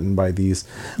being threatened by these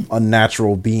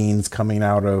unnatural beings coming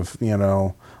out of,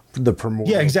 the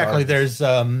primordial. Yeah, exactly. Darkness.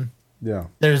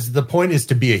 There's the point is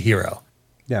to be a hero.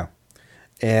 Yeah.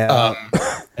 And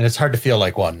it's hard to feel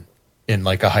like one in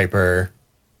like a hyper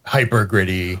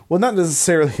gritty. Well, not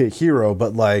necessarily a hero,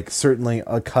 but like certainly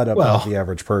a cut above the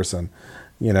average person,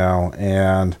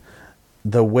 and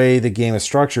the way the game is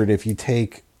structured, if you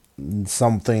take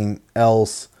something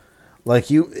else,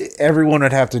 like everyone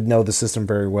would have to know the system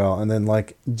very well. And then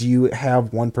like, do you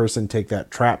have one person take that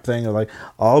trap thing or like,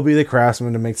 I'll be the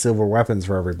craftsman to make silver weapons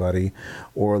for everybody,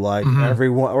 or like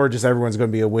everyone's going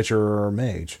to be a Witcher or a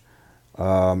mage,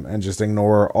 and just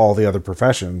ignore all the other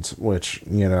professions, which,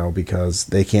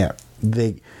 because a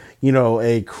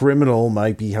criminal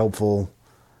might be helpful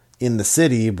in the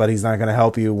city, but he's not going to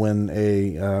help you when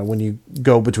you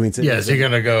go between cities. Yes, you're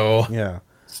going to go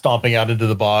stomping out into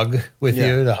the bog with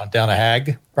you to hunt down a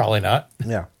hag. Probably not.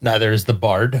 Yeah. Neither is the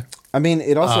bard. I mean,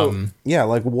 it also,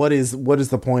 like what is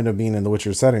the point of being in the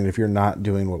Witcher setting if you're not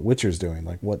doing what Witcher's doing?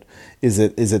 Like, what is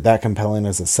it that compelling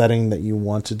as a setting that you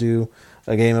want to do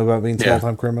a game about being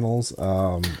small-time criminals?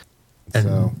 And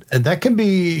that can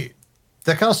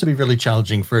also be really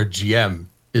challenging for a GM,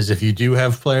 is if you do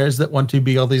have players that want to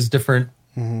be all these different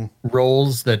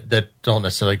roles that don't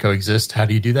necessarily coexist. How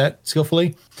do you do that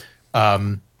skillfully?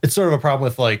 It's sort of a problem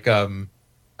with like, I'm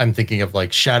thinking of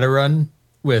like Shadowrun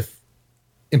with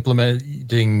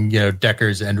implementing,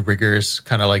 deckers and riggers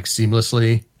kind of like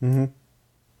seamlessly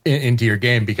into your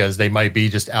game, because they might be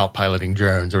just out piloting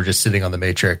drones or just sitting on the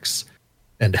Matrix.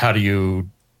 And how do you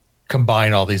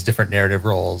combine all these different narrative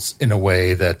roles in a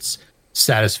way that's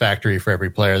satisfactory for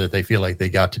every player, that they feel like they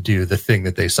got to do the thing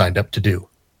that they signed up to do?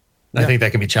 I think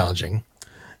that can be challenging.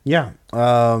 Yeah.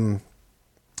 I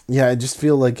just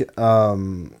feel like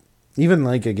even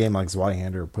like a game like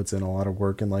Zweihander puts in a lot of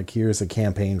work, and like, here's a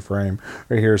campaign frame,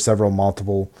 or here's several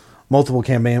multiple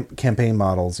campaign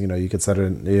models. You could set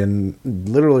it in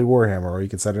literally Warhammer, or you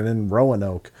could set it in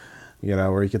Roanoke,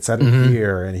 or you could set it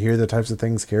here, and here are the types of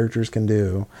things characters can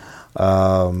do.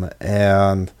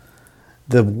 And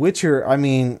The Witcher, I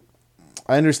mean,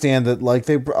 I understand that like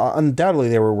they undoubtedly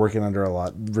they were working under a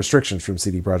lot of restrictions from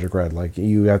CD Projekt Red. Like,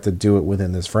 you have to do it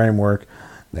within this framework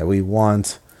that we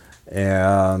want,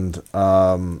 and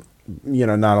not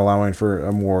allowing for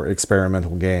a more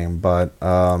experimental game. But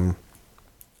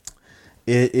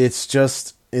it's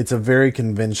a very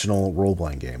conventional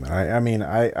role-playing game. And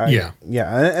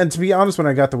and to be honest, when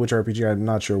I got the Witcher RPG, I'm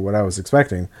not sure what I was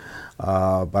expecting,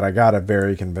 but I got a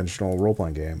very conventional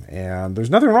role-playing game, and there's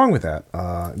nothing wrong with that.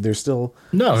 There's still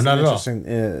not at all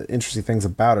interesting things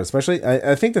about it. Especially,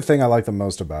 I think the thing I like the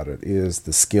most about it is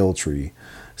the skill tree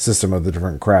system of the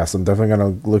different crafts. I'm definitely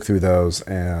going to look through those,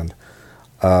 and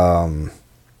that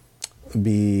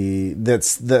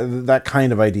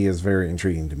kind of idea is very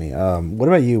intriguing to me. What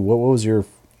about you? What was your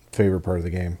favorite part of the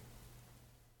game?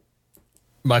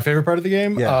 My favorite part of the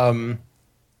game? Yeah.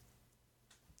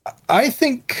 I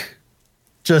think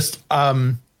just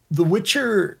The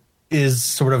Witcher is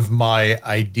sort of my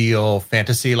ideal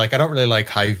fantasy. Like, I don't really like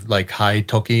high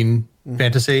Tolkien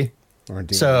fantasy.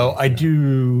 So I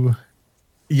do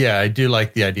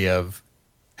like the idea of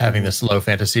having this low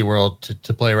fantasy world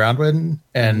to play around with.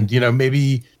 And,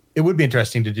 maybe it would be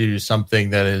interesting to do something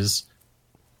that is,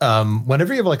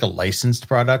 whenever you have like a licensed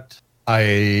product,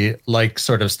 I like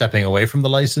sort of stepping away from the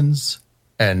license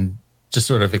and just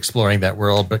sort of exploring that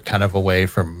world, but kind of away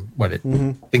from what it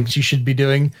thinks you should be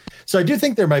doing. So I do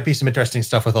think there might be some interesting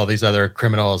stuff with all these other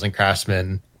criminals and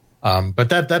craftsmen. But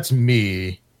that's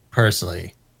me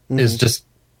personally. Is just,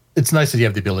 it's nice that you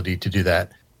have the ability to do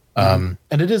that. And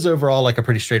it is overall like a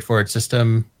pretty straightforward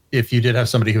system. If you did have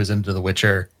somebody who was into The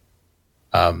Witcher,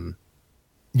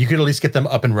 you could at least get them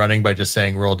up and running by just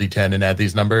saying roll D10 and add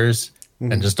these numbers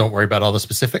and just don't worry about all the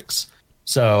specifics.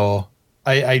 So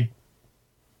I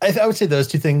would say those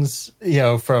two things,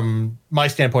 from my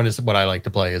standpoint, is what I like to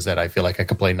play, is that I feel like I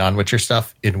could play non-Witcher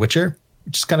stuff in Witcher,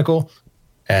 which is kind of cool.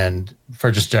 And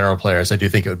for just general players, I do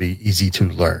think it would be easy to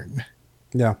learn.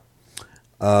 Yeah.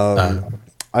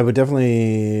 I would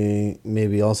definitely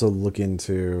maybe also look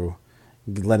into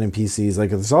letting PCs,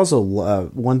 like, there's also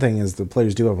one thing is the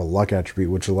players do have a luck attribute,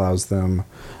 which allows them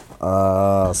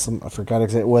I forgot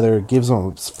exactly whether it gives them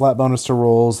a flat bonus to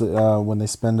rolls when they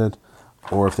spend it,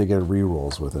 or if they get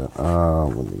re-rolls with it.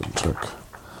 Let me check.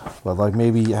 But like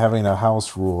maybe having a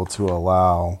house rule to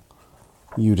allow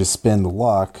you to spend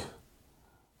luck.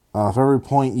 If every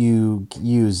point you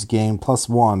use, gain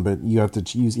 +1, but you have to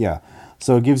choose. Yeah,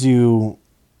 so it gives you.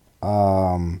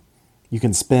 You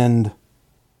can spend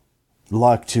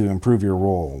luck to improve your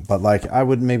roll, but like I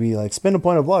would maybe like spend a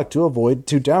point of luck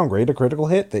to downgrade a critical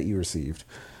hit that you received,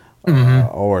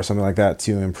 or something like that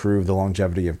to improve the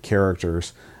longevity of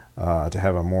characters, to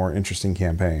have a more interesting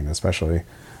campaign, especially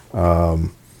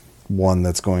one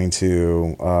that's going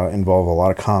to involve a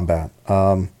lot of combat.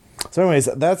 So anyways,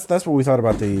 that's what we thought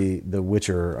about the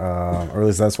Witcher, or at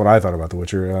least that's what I thought about the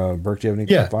Witcher. Burke, do you have any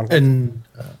final thoughts? And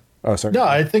oh, sorry. No,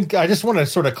 I think I just want to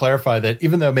sort of clarify that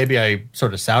even though maybe I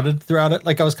sort of sounded throughout it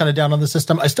like I was kind of down on the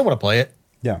system, I still want to play it.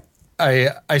 Yeah.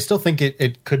 I still think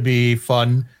it could be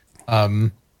fun.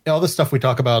 All the stuff we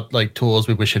talk about, like tools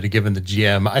we wish it had given the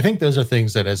GM, I think those are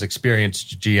things that as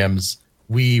experienced GMs,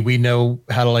 we know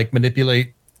how to like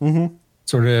manipulate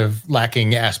sort of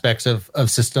lacking aspects of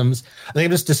systems. I think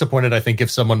I'm just disappointed. I think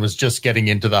if someone was just getting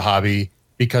into the hobby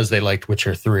because they liked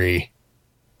Witcher 3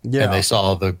 and they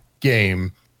saw the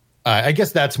game, I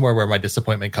guess that's more where my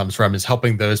disappointment comes from, is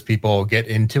helping those people get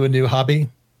into a new hobby.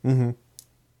 But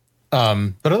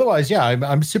otherwise, yeah,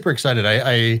 I'm super excited.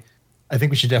 I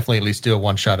think we should definitely at least do a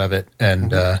one shot of it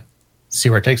and see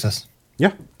where it takes us.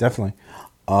 Yeah, definitely.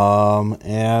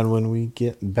 And when we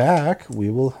get back, we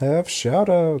will have shout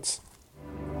outs.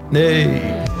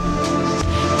 Hey.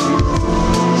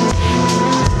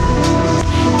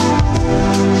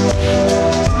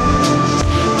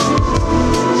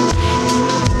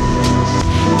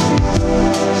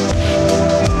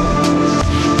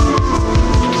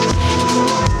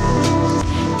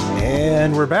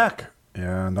 And we're back.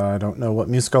 And I don't know what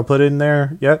music I'll put in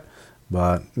there yet,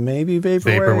 but maybe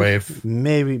Vaporwave.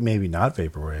 Maybe not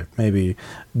Vaporwave. Maybe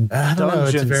I don't know.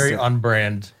 It's very on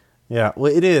brand. Yeah,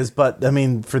 well, it is. But, I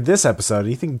mean, for this episode, do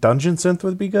you think Dungeon Synth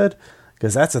would be good?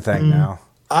 Because that's a thing now.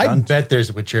 I bet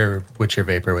there's Witcher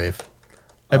Vaporwave.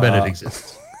 I bet it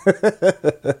exists.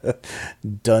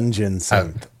 Dungeon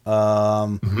Synth.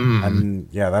 And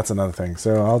yeah, that's another thing.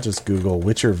 So I'll just Google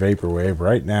Witcher Vaporwave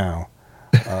right now.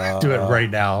 Do it right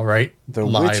now, right? The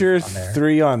Witcher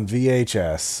 3 on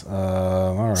VHS.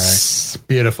 All right.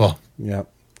 Beautiful. Yep.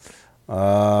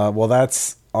 Well,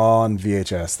 that's on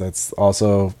VHS. That's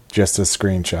also just a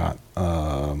screenshot.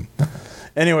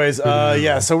 Anyways,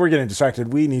 yeah, so we're getting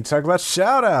distracted. We need to talk about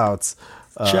shout-outs.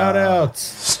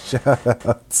 Shout-outs.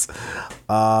 So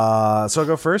I'll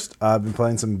go first. I've been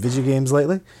playing some video games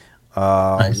lately.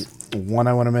 Nice. One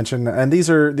I want to mention, and these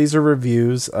are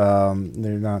reviews. They're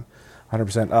not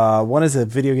 100%. One is a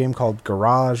video game called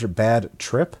Garage Bad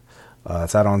Trip.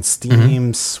 It's out on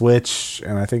Steam, Switch,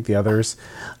 and I think the others.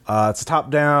 It's a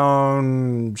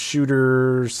top-down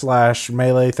shooter /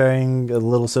 melee thing, a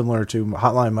little similar to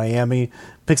Hotline Miami.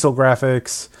 Pixel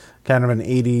graphics, kind of an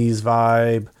 80s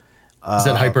vibe. Is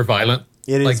it hyper violent?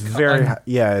 It is very,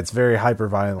 it's very hyper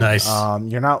violent. Nice.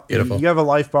 You're not. Beautiful. You have a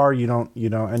life bar. You don't.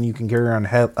 And you can carry around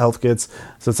health kits,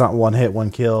 so it's not one hit, one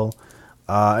kill.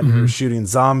 And you're shooting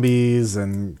zombies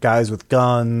and guys with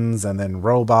guns, and then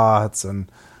robots, and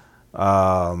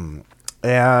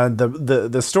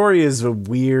the story is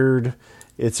weird.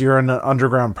 You're in an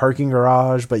underground parking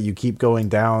garage, but you keep going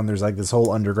down. There's like this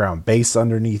whole underground base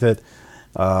underneath it,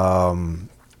 and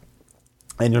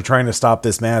you're trying to stop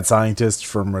this mad scientist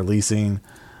from releasing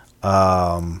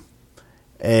a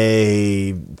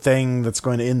thing that's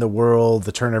going to end the world,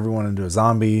 to turn everyone into a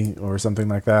zombie or something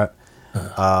like that.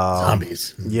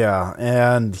 Zombies. Yeah,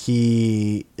 and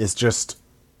he is just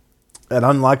an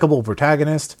unlikable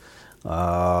protagonist,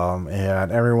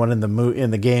 and everyone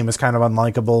in the game is kind of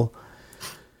unlikable.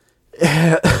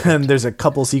 And there's a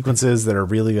couple sequences that are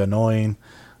really annoying,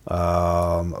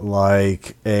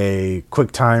 like a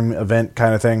quick time event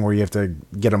kind of thing where you have to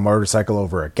get a motorcycle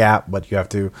over a gap, but you have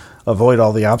to avoid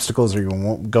all the obstacles, or you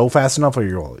won't go fast enough, or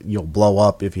you'll blow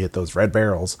up if you hit those red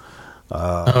barrels.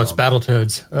 It's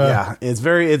Battletoads. Yeah,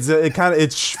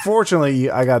 fortunately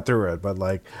I got through it, but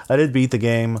like I did beat the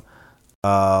game. The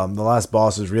last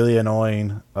boss is really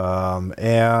annoying,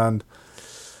 and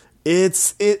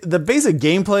the basic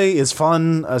gameplay is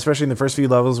fun, especially in the first few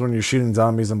levels when you're shooting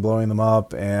zombies and blowing them up,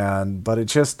 but it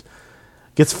just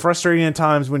gets frustrating at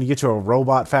times when you get to a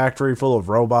robot factory full of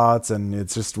robots, and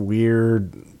it's just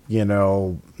weird,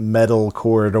 metal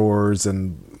corridors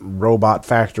and robot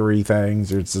factory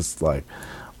things. It's just like,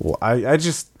 well, I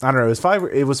don't know.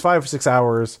 It was 5 or 6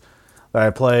 hours that I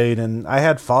played, and I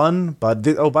had fun. But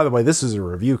by the way, this is a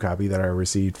review copy that I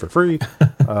received for free.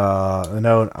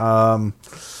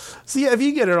 So yeah, if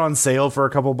you get it on sale for a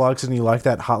couple bucks and you like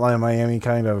that Hotline Miami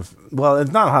kind of, well,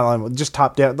 it's not Hotline, just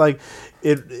top down, like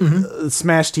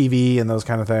Smash TV and those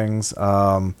kind of things.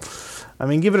 I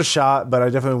mean, give it a shot, but I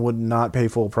definitely would not pay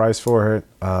full price for it.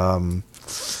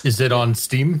 Is it on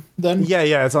Steam then?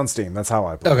 Yeah, it's on Steam. That's how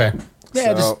I play. Okay.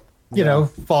 Yeah, just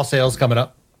fall sales coming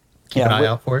up. Keep an eye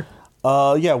out for it.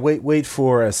 Wait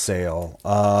for a sale.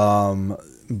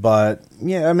 But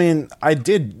yeah, I mean, I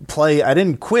did play. I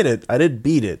didn't quit it. I did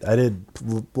beat it. I did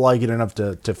like it enough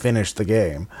to finish the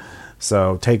game.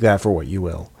 So take that for what you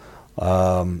will.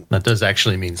 That does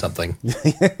actually mean something.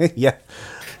 Yeah.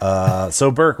 So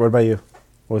Burke, what about you?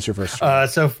 What's your first?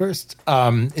 So first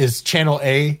is Channel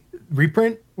A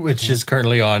reprint, which is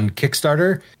currently on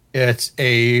Kickstarter. It's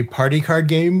a party card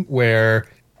game where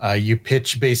you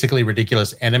pitch basically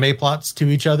ridiculous anime plots to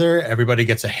each other. Everybody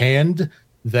gets a hand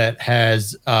that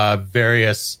has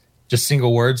various just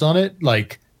single words on it,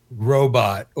 like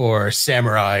robot or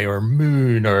samurai or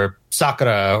moon or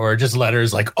Sakura, or just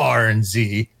letters like R and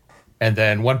Z. And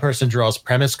then one person draws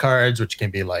premise cards, which can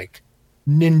be like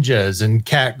ninjas and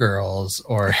cat girls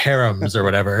or harems or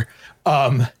whatever.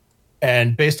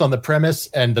 And based on the premise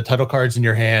and the title cards in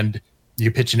your hand, you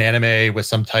pitch an anime with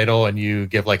some title and you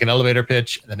give like an elevator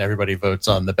pitch, and then everybody votes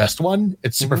on the best one.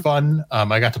 It's super fun.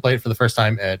 I got to play it for the first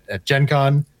time at Gen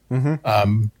Con.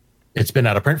 It's been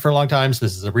out of print for a long time, so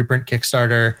this is a reprint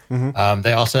Kickstarter.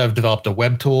 They also have developed a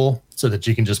web tool so that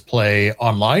you can just play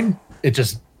online. It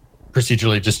just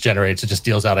procedurally just generates, it just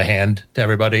deals out a hand to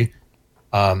everybody.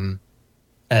 And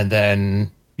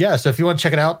then, so if you want to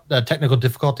check it out, Technical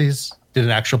Difficulties did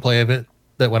an actual play of it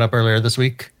that went up earlier this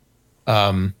week.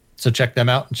 So check them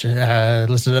out, listen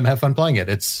to them, have fun playing it.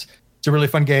 It's a really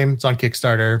fun game. It's on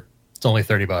Kickstarter. It's only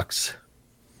 $30.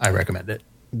 I recommend it.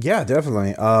 Yeah,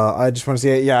 definitely. I just want to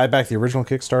say, I backed the original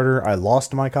Kickstarter. I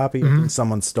lost my copy. I think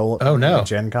someone stole it from at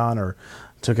Gen Con or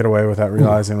took it away without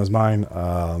realizing it was mine.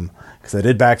 Because I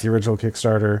did back the original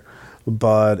Kickstarter.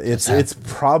 But it's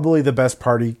probably the best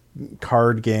party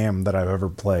card game that I've ever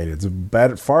played. It's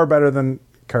far better than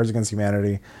Cards Against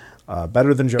Humanity,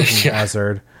 better than Joking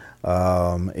Hazard.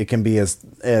 It can be as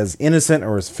innocent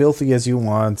or as filthy as you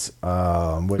want.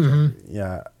 And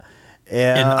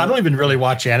I don't even really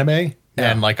watch anime,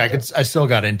 and like I still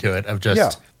got into it of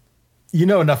just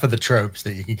enough of the tropes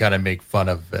that you can kind of make fun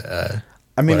of.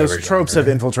 I mean, those tropes have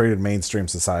infiltrated mainstream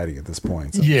society at this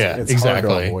point. So it's exactly,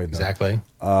 hard to avoid them. Exactly.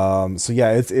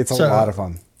 It's a lot of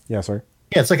fun. Yeah, sorry.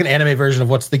 Yeah, it's like an anime version of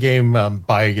what's the game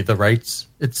by the rights.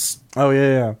 It's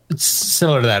It's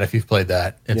similar to that if you've played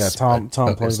that. Tom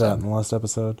played that in the last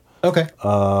episode. Okay.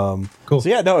 Cool. So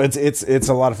it's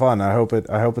a lot of fun. I hope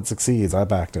it succeeds. I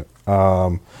backed it.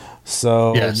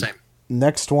 Same.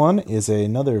 Next one is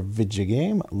another video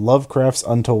game, Lovecraft's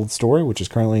Untold Story, which is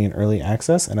currently in early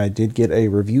access, and I did get a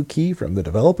review key from the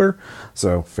developer,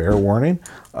 so fair warning.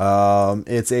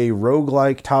 It's a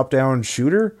roguelike top-down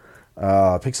shooter,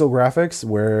 pixel graphics,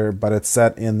 but it's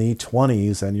set in the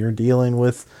 20s, and you're dealing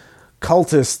with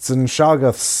cultists and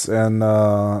shoggoths and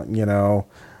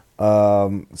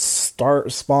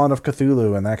spawn of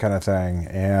Cthulhu and that kind of thing.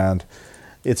 And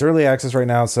it's early access right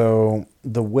now,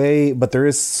 but there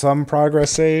is some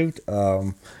progress saved.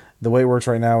 The way it works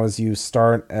right now is you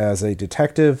start as a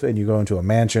detective and you go into a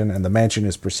mansion, and the mansion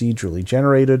is procedurally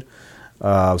generated.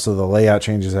 So the layout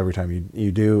changes every time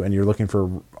you do, and you're looking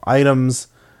for items,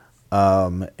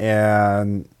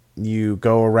 and you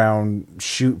go around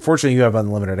shoot. Fortunately, you have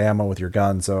unlimited ammo with your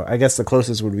gun, so I guess the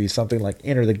closest would be something like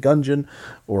Enter the Gungeon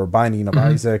or Binding of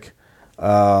Isaac.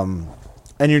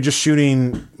 and you're just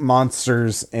shooting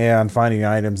monsters and finding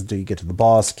items until you get to the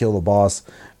boss, kill the boss,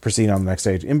 proceed on the next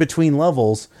stage. In between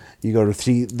levels, you go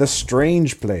to the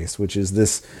Strange Place, which is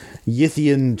this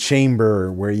Yithian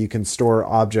chamber where you can store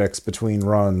objects between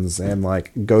runs and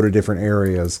like go to different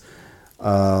areas.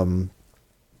 And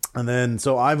then,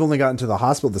 so I've only gotten to the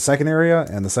hospital, the second area,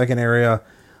 and the second area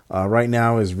right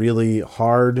now is really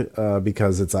hard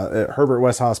because it's at Herbert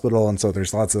West Hospital, and so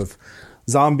there's lots of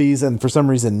zombies and for some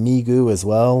reason Migu as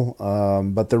well.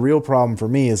 But the real problem for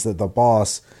me is that the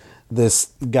boss,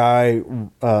 this guy,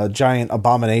 giant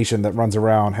abomination that runs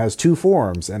around, has two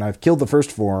forms, and I've killed the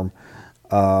first form,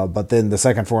 but then the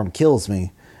second form kills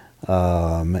me,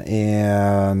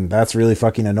 and that's really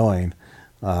fucking annoying.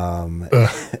 And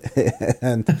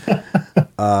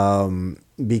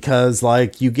because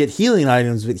like you get healing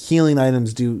items, but healing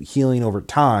items do healing over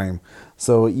time,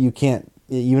 so you can't,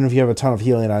 even if you have a ton of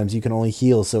healing items, you can only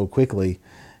heal so quickly,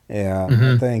 and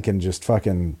that thing can just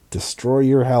fucking destroy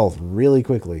your health really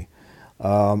quickly.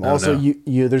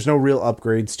 You there's no real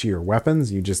upgrades to your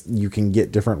weapons. You can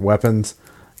get different weapons.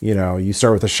 You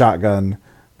start with a shotgun,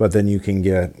 but then you can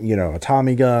get, a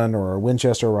Tommy gun or a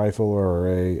Winchester rifle or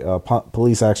a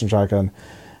police action shotgun,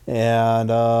 and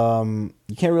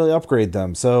you can't really upgrade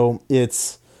them. So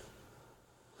it's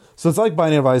like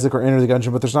Binding of Isaac or Enter the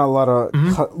Gungeon, but there's not a lot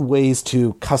of ways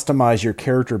to customize your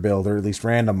character build, or at least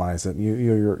randomize it.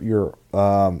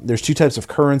 There's two types of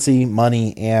currency: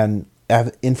 money and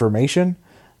information.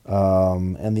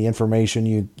 And the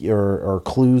information or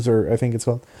clues, or I think it's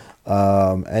called.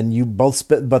 And you both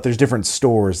but there's different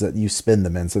stores that you spend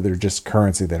them in, so they're just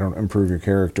currency. They don't improve your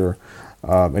character,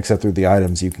 except through the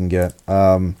items you can get.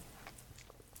 So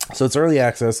it's early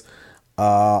access.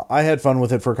 I had fun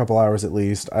with it for a couple hours at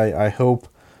least. I hope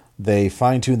they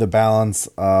fine-tune the balance.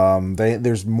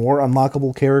 There's more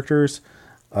unlockable characters.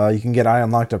 You can get, I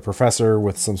unlocked a professor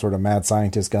with some sort of mad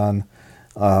scientist gun.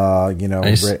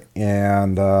 Nice.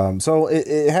 And so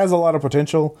it has a lot of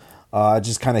potential. I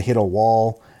just kind of hit a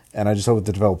wall, and I just hope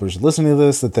the developers listening to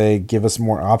this, that they give us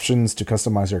more options to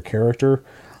customize our character.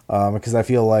 Because I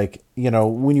feel like,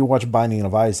 when you watch Binding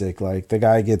of Isaac, like the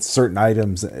guy gets certain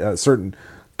items, certain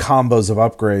combos of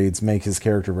upgrades make his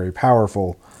character very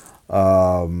powerful,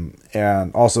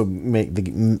 and also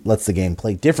lets the game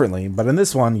play differently. But in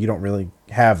this one, you don't really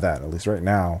have that, at least right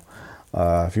now.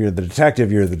 If you're the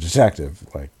detective, you're the detective.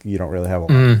 Like, you don't really have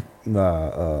a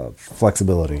lot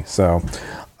flexibility. So,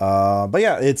 but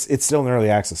yeah, it's still in early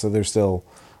access, so they're still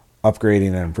upgrading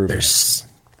and improving. There's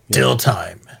still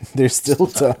time. There's still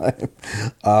time.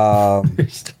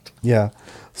 Yeah.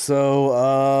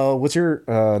 So, what's your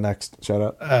next shout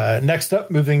out? Next up,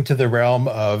 moving to the realm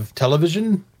of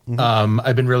television.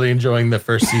 I've been really enjoying the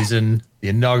first season, the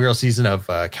inaugural season of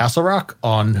Castle Rock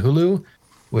on Hulu,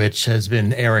 which has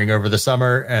been airing over the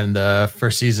summer, and the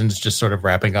first season's just sort of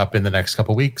wrapping up in the next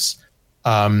couple weeks.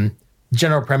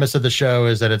 General premise of the show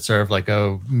is that it's sort of like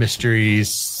a mystery,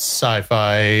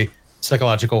 sci-fi,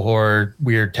 psychological horror,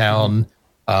 weird town,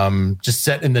 just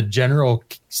set in the general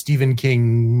Stephen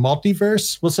King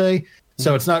multiverse, we'll say.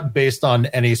 So it's not based on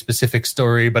any specific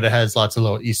story, but it has lots of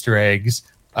little Easter eggs.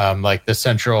 Like the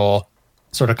central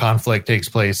sort of conflict takes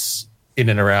place in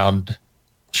and around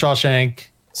Shawshank,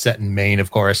 set in Maine,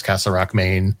 of course, Castle Rock,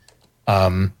 Maine,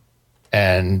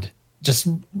 and just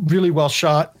really well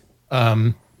shot,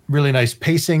 really nice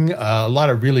pacing, a lot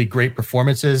of really great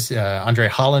performances. Andre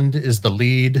Holland is the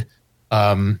lead,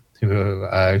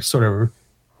 who sort of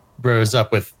rose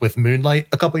up with Moonlight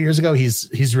a couple years ago.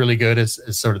 He's really good as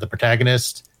sort of the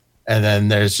protagonist, and then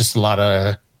there's just a lot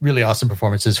of really awesome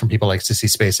performances from people like Sissy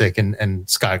Spacek and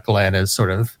Scott Glenn as sort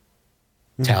of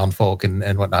town folk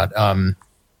and whatnot.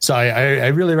 So I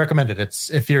really recommend it. It's,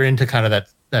 if you're into kind of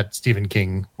that Stephen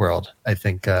King world, I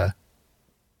think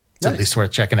it's at least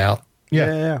worth checking out.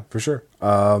 Yeah, for sure.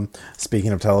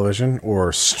 Speaking of television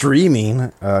or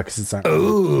streaming, because it's not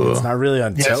really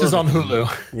on television. This is on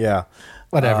Hulu. Yeah.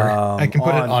 Whatever. I can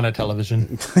put it on a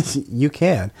television. You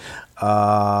can.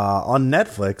 On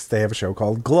Netflix, they have a show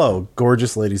called Glow,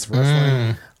 Gorgeous Ladies of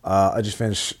Wrestling. I just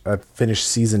finished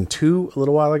season 2 a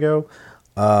little while ago.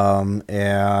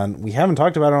 And we haven't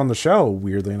talked about it on the show,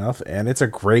 weirdly enough, and it's a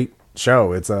great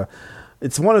show.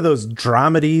 It's one of those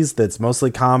dramedies that's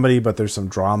mostly comedy, but there's some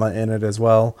drama in it as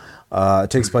well. It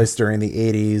takes place during the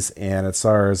 80s, and it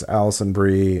stars Alison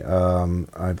Brie,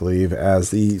 I believe,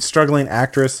 as the struggling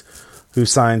actress who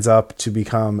signs up to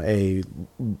become a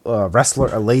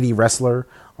lady wrestler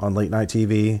on late night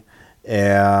TV.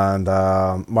 And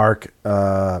Mark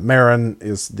Maron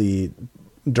is the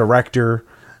director.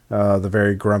 The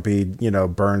very grumpy,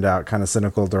 burned out, kind of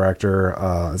cynical director.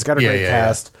 It's got a great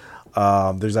cast.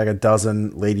 There's like a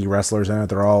dozen lady wrestlers in it.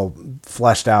 They're all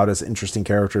fleshed out as interesting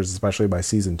characters, especially by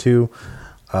season 2.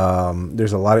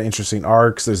 There's a lot of interesting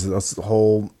arcs. There's this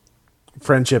whole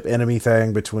friendship enemy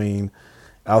thing between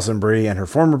Alison Brie and her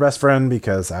former best friend,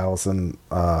 because Alison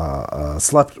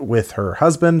slept with her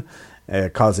husband,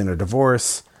 causing a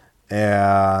divorce.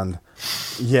 And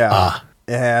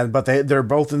but they're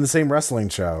both in the same wrestling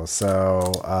show.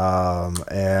 So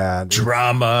and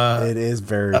drama. It is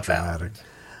very dramatic.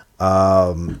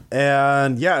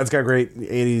 And yeah, it's got great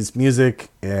 80s music,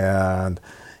 and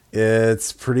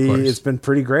it's been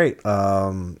pretty great.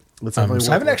 So I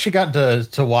haven't actually gotten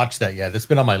to watch that yet. It's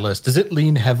been on my list. Does it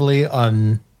lean heavily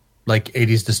on like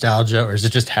 80s nostalgia, or does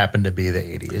it just happen to be the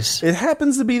 80s? It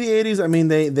happens to be the 80s. I mean,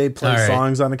 they play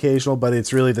songs on occasional, but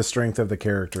it's really the strength of the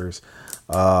characters.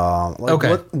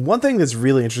 One thing that's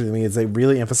really interesting to me is they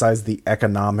really emphasize the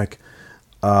economic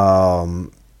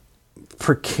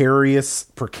precarity,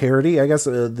 I guess,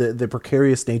 the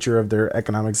precarious nature of their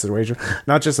economic situation,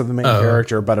 not just of the main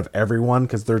character, but of everyone,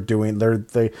 because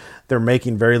they're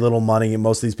making very little money, and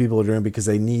most of these people are doing it because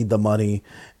they need the money,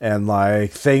 and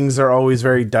like things are always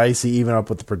very dicey, even up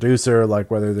with the producer, like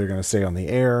whether they're going to stay on the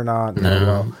air or not.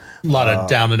 A lot of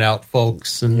down and out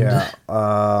folks, and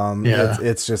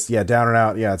it's just down and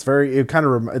out. Yeah, it's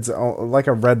it's like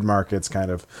a red markets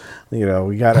kind of. We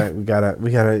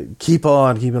gotta keep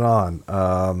keeping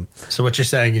on. So what you're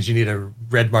saying is you need a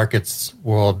red markets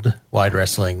worldwide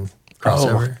wrestling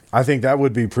crossover. I think that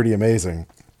would be pretty amazing.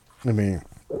 I mean,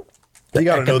 you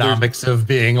got economics of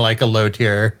being like a low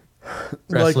tier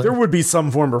wrestler. Like there would be some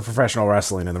form of professional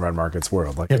wrestling in the red markets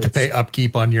world. Like you have to pay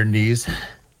upkeep on your knees.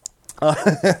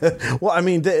 Well, I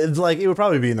mean, like it would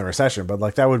probably be in the recession, but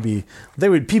like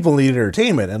people need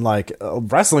entertainment, and like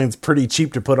wrestling's pretty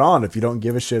cheap to put on if you don't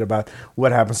give a shit about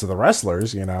what happens to the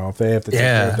wrestlers. If they have to take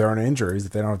care of their own injuries,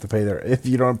 if they don't have to pay if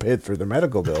you don't pay for their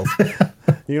medical bills, you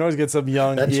can always get some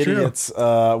young idiots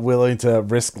willing to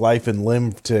risk life and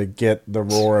limb to get the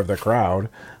roar of the crowd.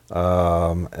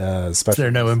 Especially, is there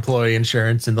no employee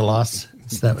insurance in the loss?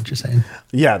 Is that what you're saying?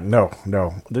 Yeah, no.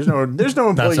 There's no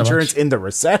employee insurance in the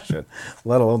recession,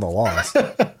 let alone the loss.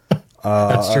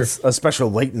 That's true. A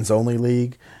special Layton's only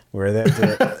league where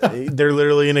they're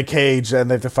literally in a cage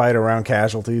and they have to fight around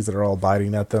casualties that are all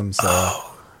biting at them. So,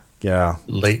 yeah,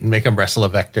 Layton, make them wrestle a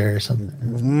Vector or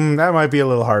something. That might be a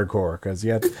little hardcore because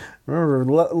remember,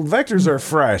 Vectors are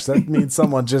fresh. That means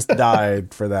someone just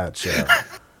died for that show.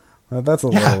 That's a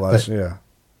little less, yeah.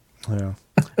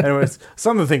 Anyways,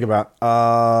 something to think about.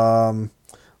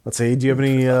 Let's see. Do you have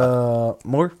any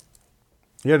more?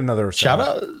 You had another shout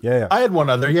out. Yeah. I had one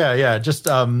other. Yeah. Just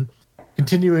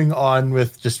continuing on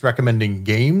with just recommending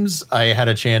games. I had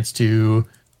a chance to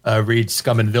read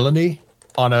Scum and Villainy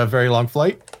on a very long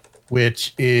flight,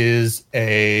 which is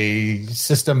a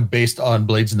system based on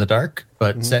Blades in the Dark,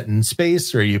 but set in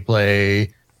space, where you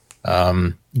play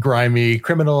grimy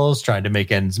criminals trying to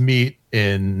make ends meet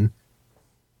in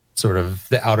sort of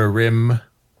the outer rim,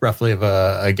 roughly, of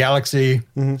a galaxy,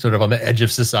 sort of on the edge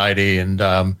of society. And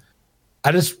I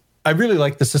really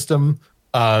like the system.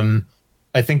 I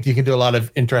think you can do a lot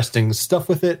of interesting stuff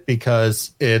with it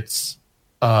because it's,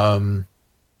 like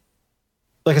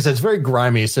I said, it's very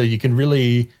grimy. So you can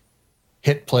really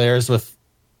hit players with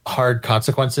hard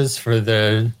consequences for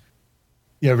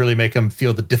really make them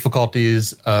feel the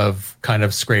difficulties of kind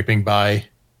of scraping by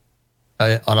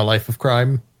on a life of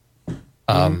crime.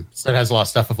 So it has a lot of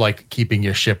stuff of like keeping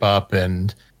your ship up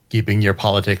and keeping your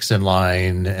politics in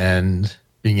line and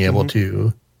being able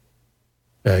to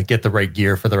get the right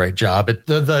gear for the right job.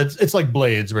 It's like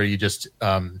Blades, where you just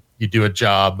you do a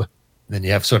job, and then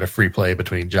you have sort of free play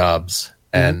between jobs.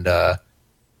 And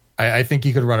I think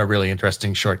you could run a really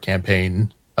interesting short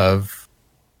campaign of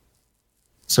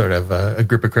sort of a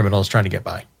group of criminals trying to get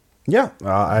by. Yeah,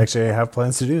 I actually have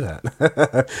plans to do that.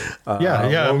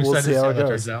 We'll see how it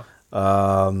goes.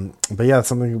 But yeah, it's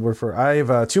something to work for. I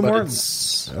have two more.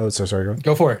 Sorry.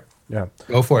 Go for it. Yeah,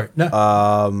 go for it. No.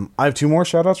 I have two more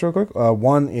shout outs real quick.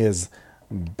 One is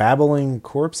Babbling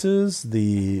Corpses,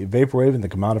 the Vaporwave and the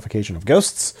Commodification of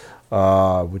Ghosts,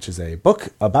 which is a book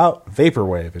about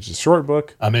Vaporwave. It's a short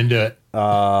book. I'm into it.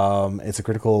 It's a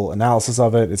critical analysis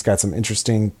of it. It's got some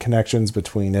interesting connections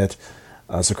between it.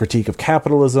 So critique of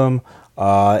capitalism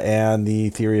and the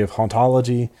theory of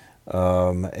hauntology.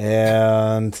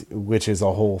 And which is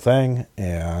a whole thing,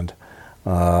 and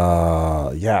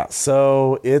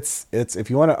so it's if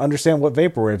you want to understand what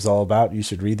Vaporwave's all about, you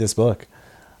should read this book.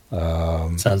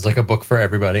 Sounds like a book for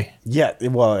everybody. Yeah,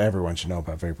 well, everyone should know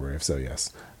about Vaporwave, so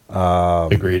yes.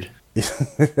 Agreed.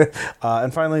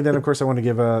 And finally, then, of course, I want to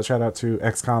give a shout out to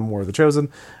XCOM War of the Chosen,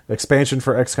 expansion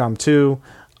for XCOM 2.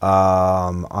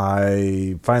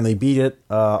 I finally beat it,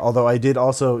 although I did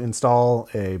also install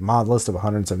a mod list of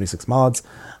 176 mods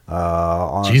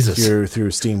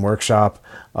through Steam Workshop.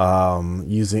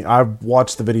 I've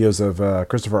watched the videos of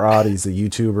Christopher Odd. He's a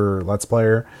YouTuber, Let's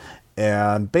Player,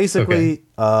 and basically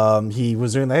he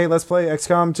was doing the "Hey, let's play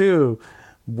XCOM 2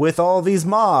 with all these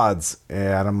mods,"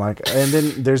 and I'm like, and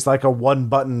then there's like a one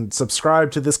button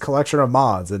subscribe to this collection of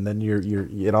mods, and then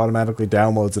it automatically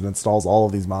downloads and installs all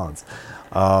of these mods.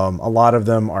 A lot of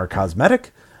them are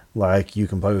cosmetic, like you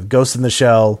can play with Ghost in the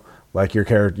Shell, like you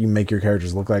make your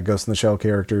characters look like Ghost in the Shell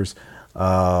characters,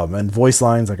 and voice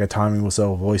lines like a Tommy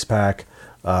Wiseau voice pack,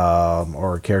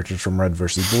 or characters from Red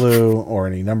vs. Blue, or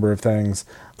any number of things.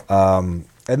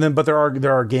 But there are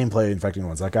gameplay infecting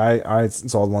ones. Like I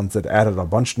installed ones that added a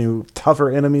bunch new tougher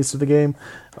enemies to the game,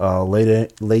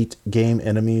 late game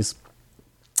enemies.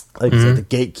 Like the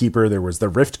Gatekeeper, there was the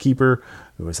Rift Keeper,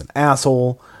 who was an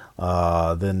asshole.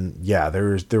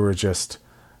 There were just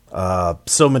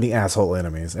so many asshole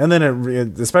enemies, and then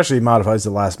it especially modifies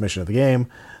the last mission of the game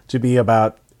to be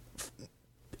about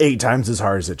 8 times as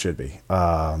hard as it should be.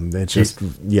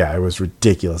 It was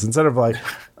ridiculous. Instead of like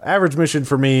average mission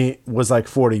for me was like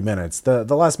 40 minutes, the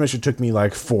last mission took me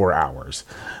like 4 hours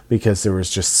because there was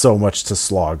just so much to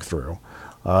slog through.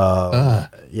 But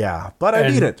I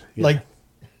beat it.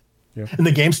 And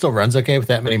the game still runs okay with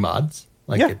that many mods.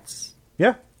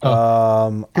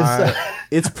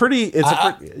 It's pretty.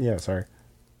 Sorry.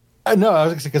 No, I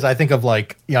was because I think of I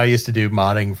used to do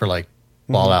modding for like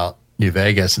Fallout New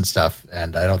Vegas and stuff,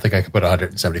 and I don't think I could put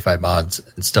 175 mods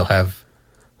and still have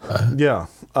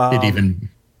it even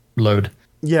load.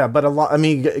 Yeah, but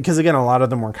because again, a lot of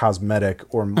them were cosmetic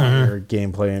or minor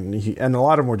gameplay, and a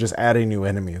lot of them were just adding new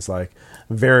enemies, like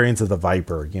variants of the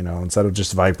Viper. Instead of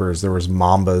just Vipers, there was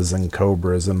Mambas and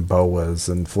Cobras and Boas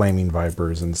and Flaming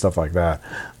Vipers and stuff like that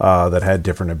that had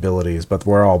different abilities, but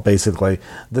were all basically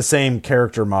the same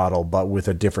character model, but with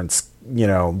a different.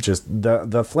 Just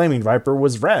the Flaming Viper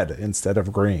was red instead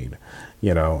of green.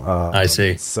 I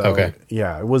see. So, okay.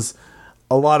 Yeah, it was.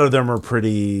 A lot of them are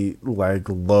pretty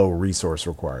low resource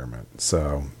requirement.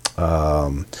 So,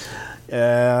 so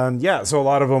a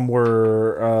lot of them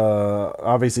were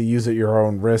obviously use at your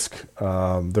own risk.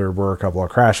 There were a couple of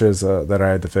crashes that I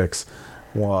had to fix.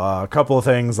 A couple of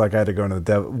things I had to go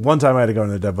into one time I had to go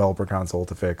into the developer console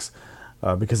to fix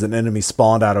because an enemy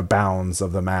spawned out of bounds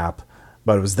of the map,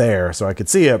 but it was there, so I could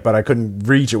see it, but I couldn't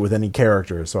reach it with any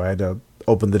characters. So I had to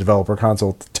open the developer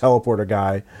console to teleport a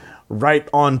guy right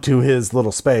onto his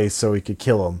little space so he could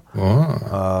kill him.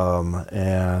 But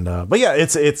yeah,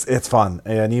 it's fun.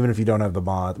 And even if you don't have the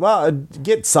mod,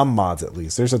 get some mods at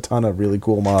least. There's a ton of really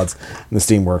cool mods in the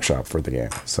Steam Workshop for the game.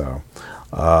 So,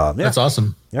 that's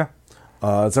awesome. Yeah.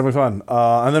 It's definitely fun.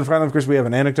 And then finally, of course, we have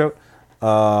an anecdote.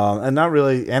 And not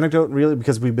really anecdote, really,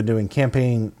 because we've been doing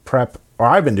campaign prep, or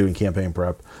I've been doing campaign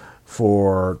prep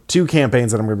for 2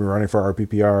 campaigns that I'm going to be running for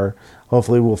RPPR.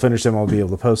 Hopefully we'll finish them. I'll be able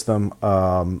to post them.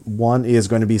 One is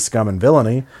going to be Scum and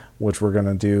Villainy, which we're going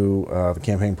to do the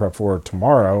campaign prep for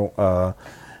tomorrow, or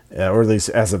at least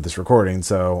as of this recording.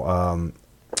 So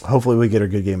hopefully we get a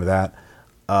good game of that.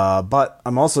 But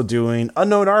I'm also doing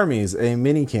Unknown Armies, a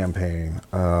mini campaign.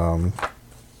 And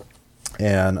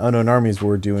Unknown Armies,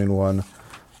 we're doing one.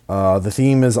 The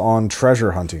theme is on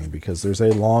treasure hunting because there's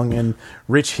a long and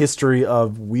rich history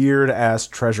of weird-ass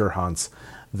treasure hunts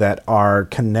that are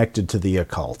connected to the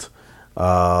occult.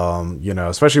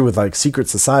 Especially with secret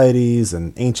societies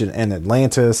and ancient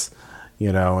Atlantis,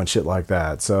 and shit like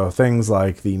that. So things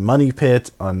like the Money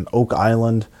Pit on Oak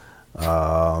Island,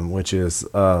 which is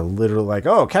literally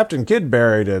Captain Kidd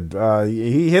buried it.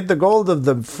 He hid the gold of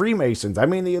the Freemasons. I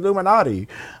mean, the Illuminati.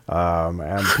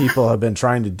 And people have been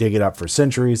trying to dig it up for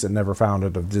centuries and never found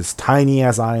it, of this tiny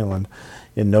ass island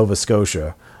in Nova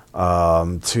Scotia.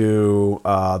 To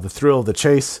the thrill of the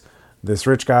chase, this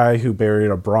rich guy who buried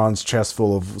a bronze chest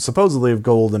full of supposedly of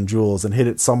gold and jewels and hid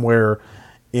it somewhere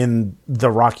in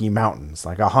the Rocky Mountains,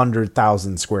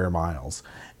 100,000 square miles.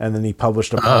 And then he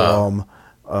published a poem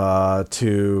that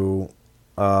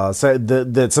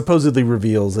supposedly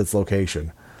reveals its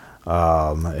location.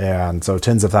 And so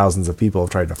tens of thousands of people have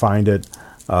tried to find it.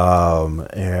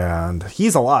 And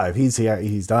he's alive. He's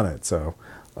done it. So,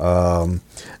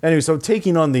 anyway, so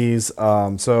taking on these,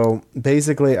 so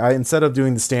basically instead of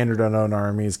doing the standard Unknown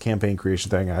Armies campaign creation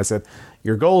thing, I said,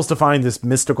 your goal is to find this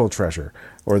mystical treasure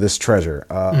or this treasure.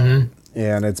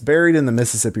 And it's buried in the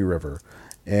Mississippi River.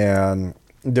 And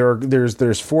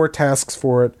there's 4 tasks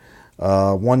for it.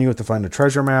 One, you have to find the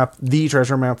treasure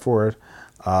map for it.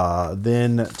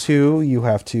 Then 2, you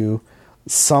have to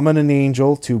summon an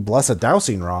angel to bless a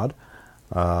dowsing rod.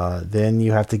 Then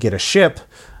you have to get a ship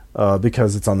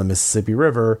because it's on the Mississippi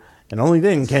River, and only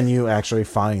then can you actually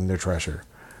find the treasure.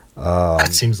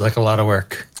 That seems like a lot of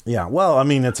work. Yeah, well, I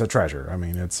mean, it's a treasure. I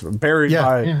mean, it's buried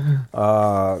by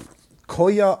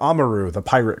Koya Amaru, the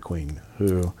pirate queen,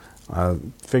 who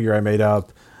figure I made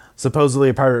up, supposedly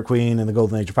a pirate queen in the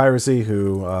golden age of piracy,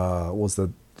 who was a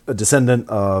descendant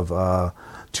of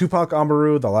Tupac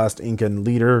Amaru, the last Incan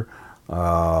leader,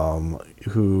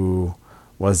 who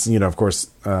was, of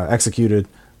course, executed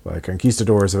by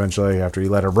conquistadors eventually after he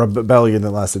led a rebellion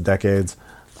that lasted decades.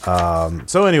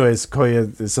 So anyways,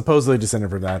 Koya is supposedly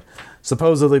descended from that,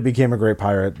 supposedly became a great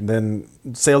pirate, then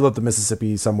sailed up the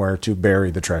Mississippi somewhere to bury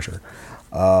the treasure.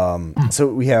 So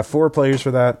we have 4 players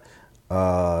for that.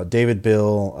 David,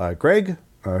 Bill, Greg,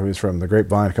 who's from The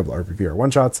Grapevine, a couple of RPPR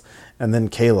one-shots, and then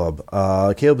Caleb.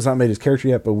 Caleb has not made his character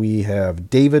yet, but we have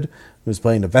David, who's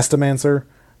playing the Vestamancer.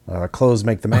 Clothes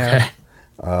make the man. Okay.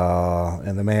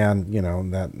 And the man,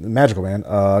 that magical man.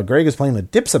 Greg is playing the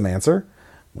Dipsomancer,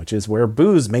 which is where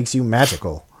booze makes you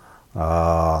magical.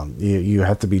 You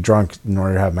have to be drunk in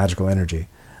order to have magical energy.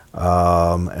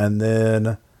 And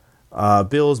then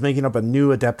Bill is making up a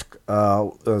new adept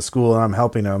school, and I'm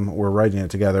helping him. We're writing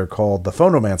it together, called the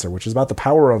Phonomancer, which is about the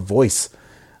power of voice.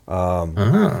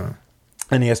 And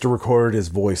he has to record his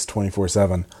voice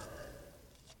 24/7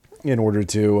 in order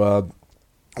to,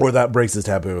 or that breaks his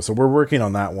taboo. So we're working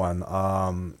on that one.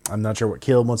 I'm not sure what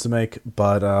Caleb wants to make,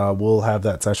 but we'll have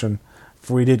that session.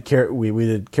 We did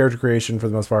character creation for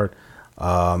the most part,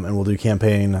 and we'll do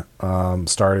campaign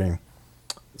starting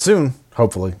soon,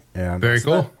 hopefully. And very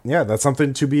cool. That's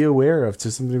something to be aware of, to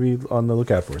something to be on the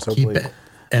lookout for. So hopefully, keep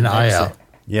an eye out.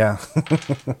 Yeah.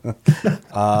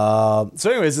 So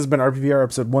anyways, this has been RPPR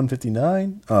episode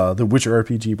 159, the Witcher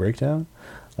RPG breakdown.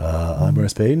 I'm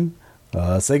Russ Payton.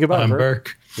 Say goodbye. I'm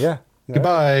Burke. Yeah.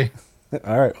 Goodbye.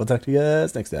 All right. We'll talk to you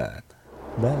guys next time.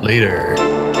 Bye.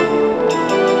 Later.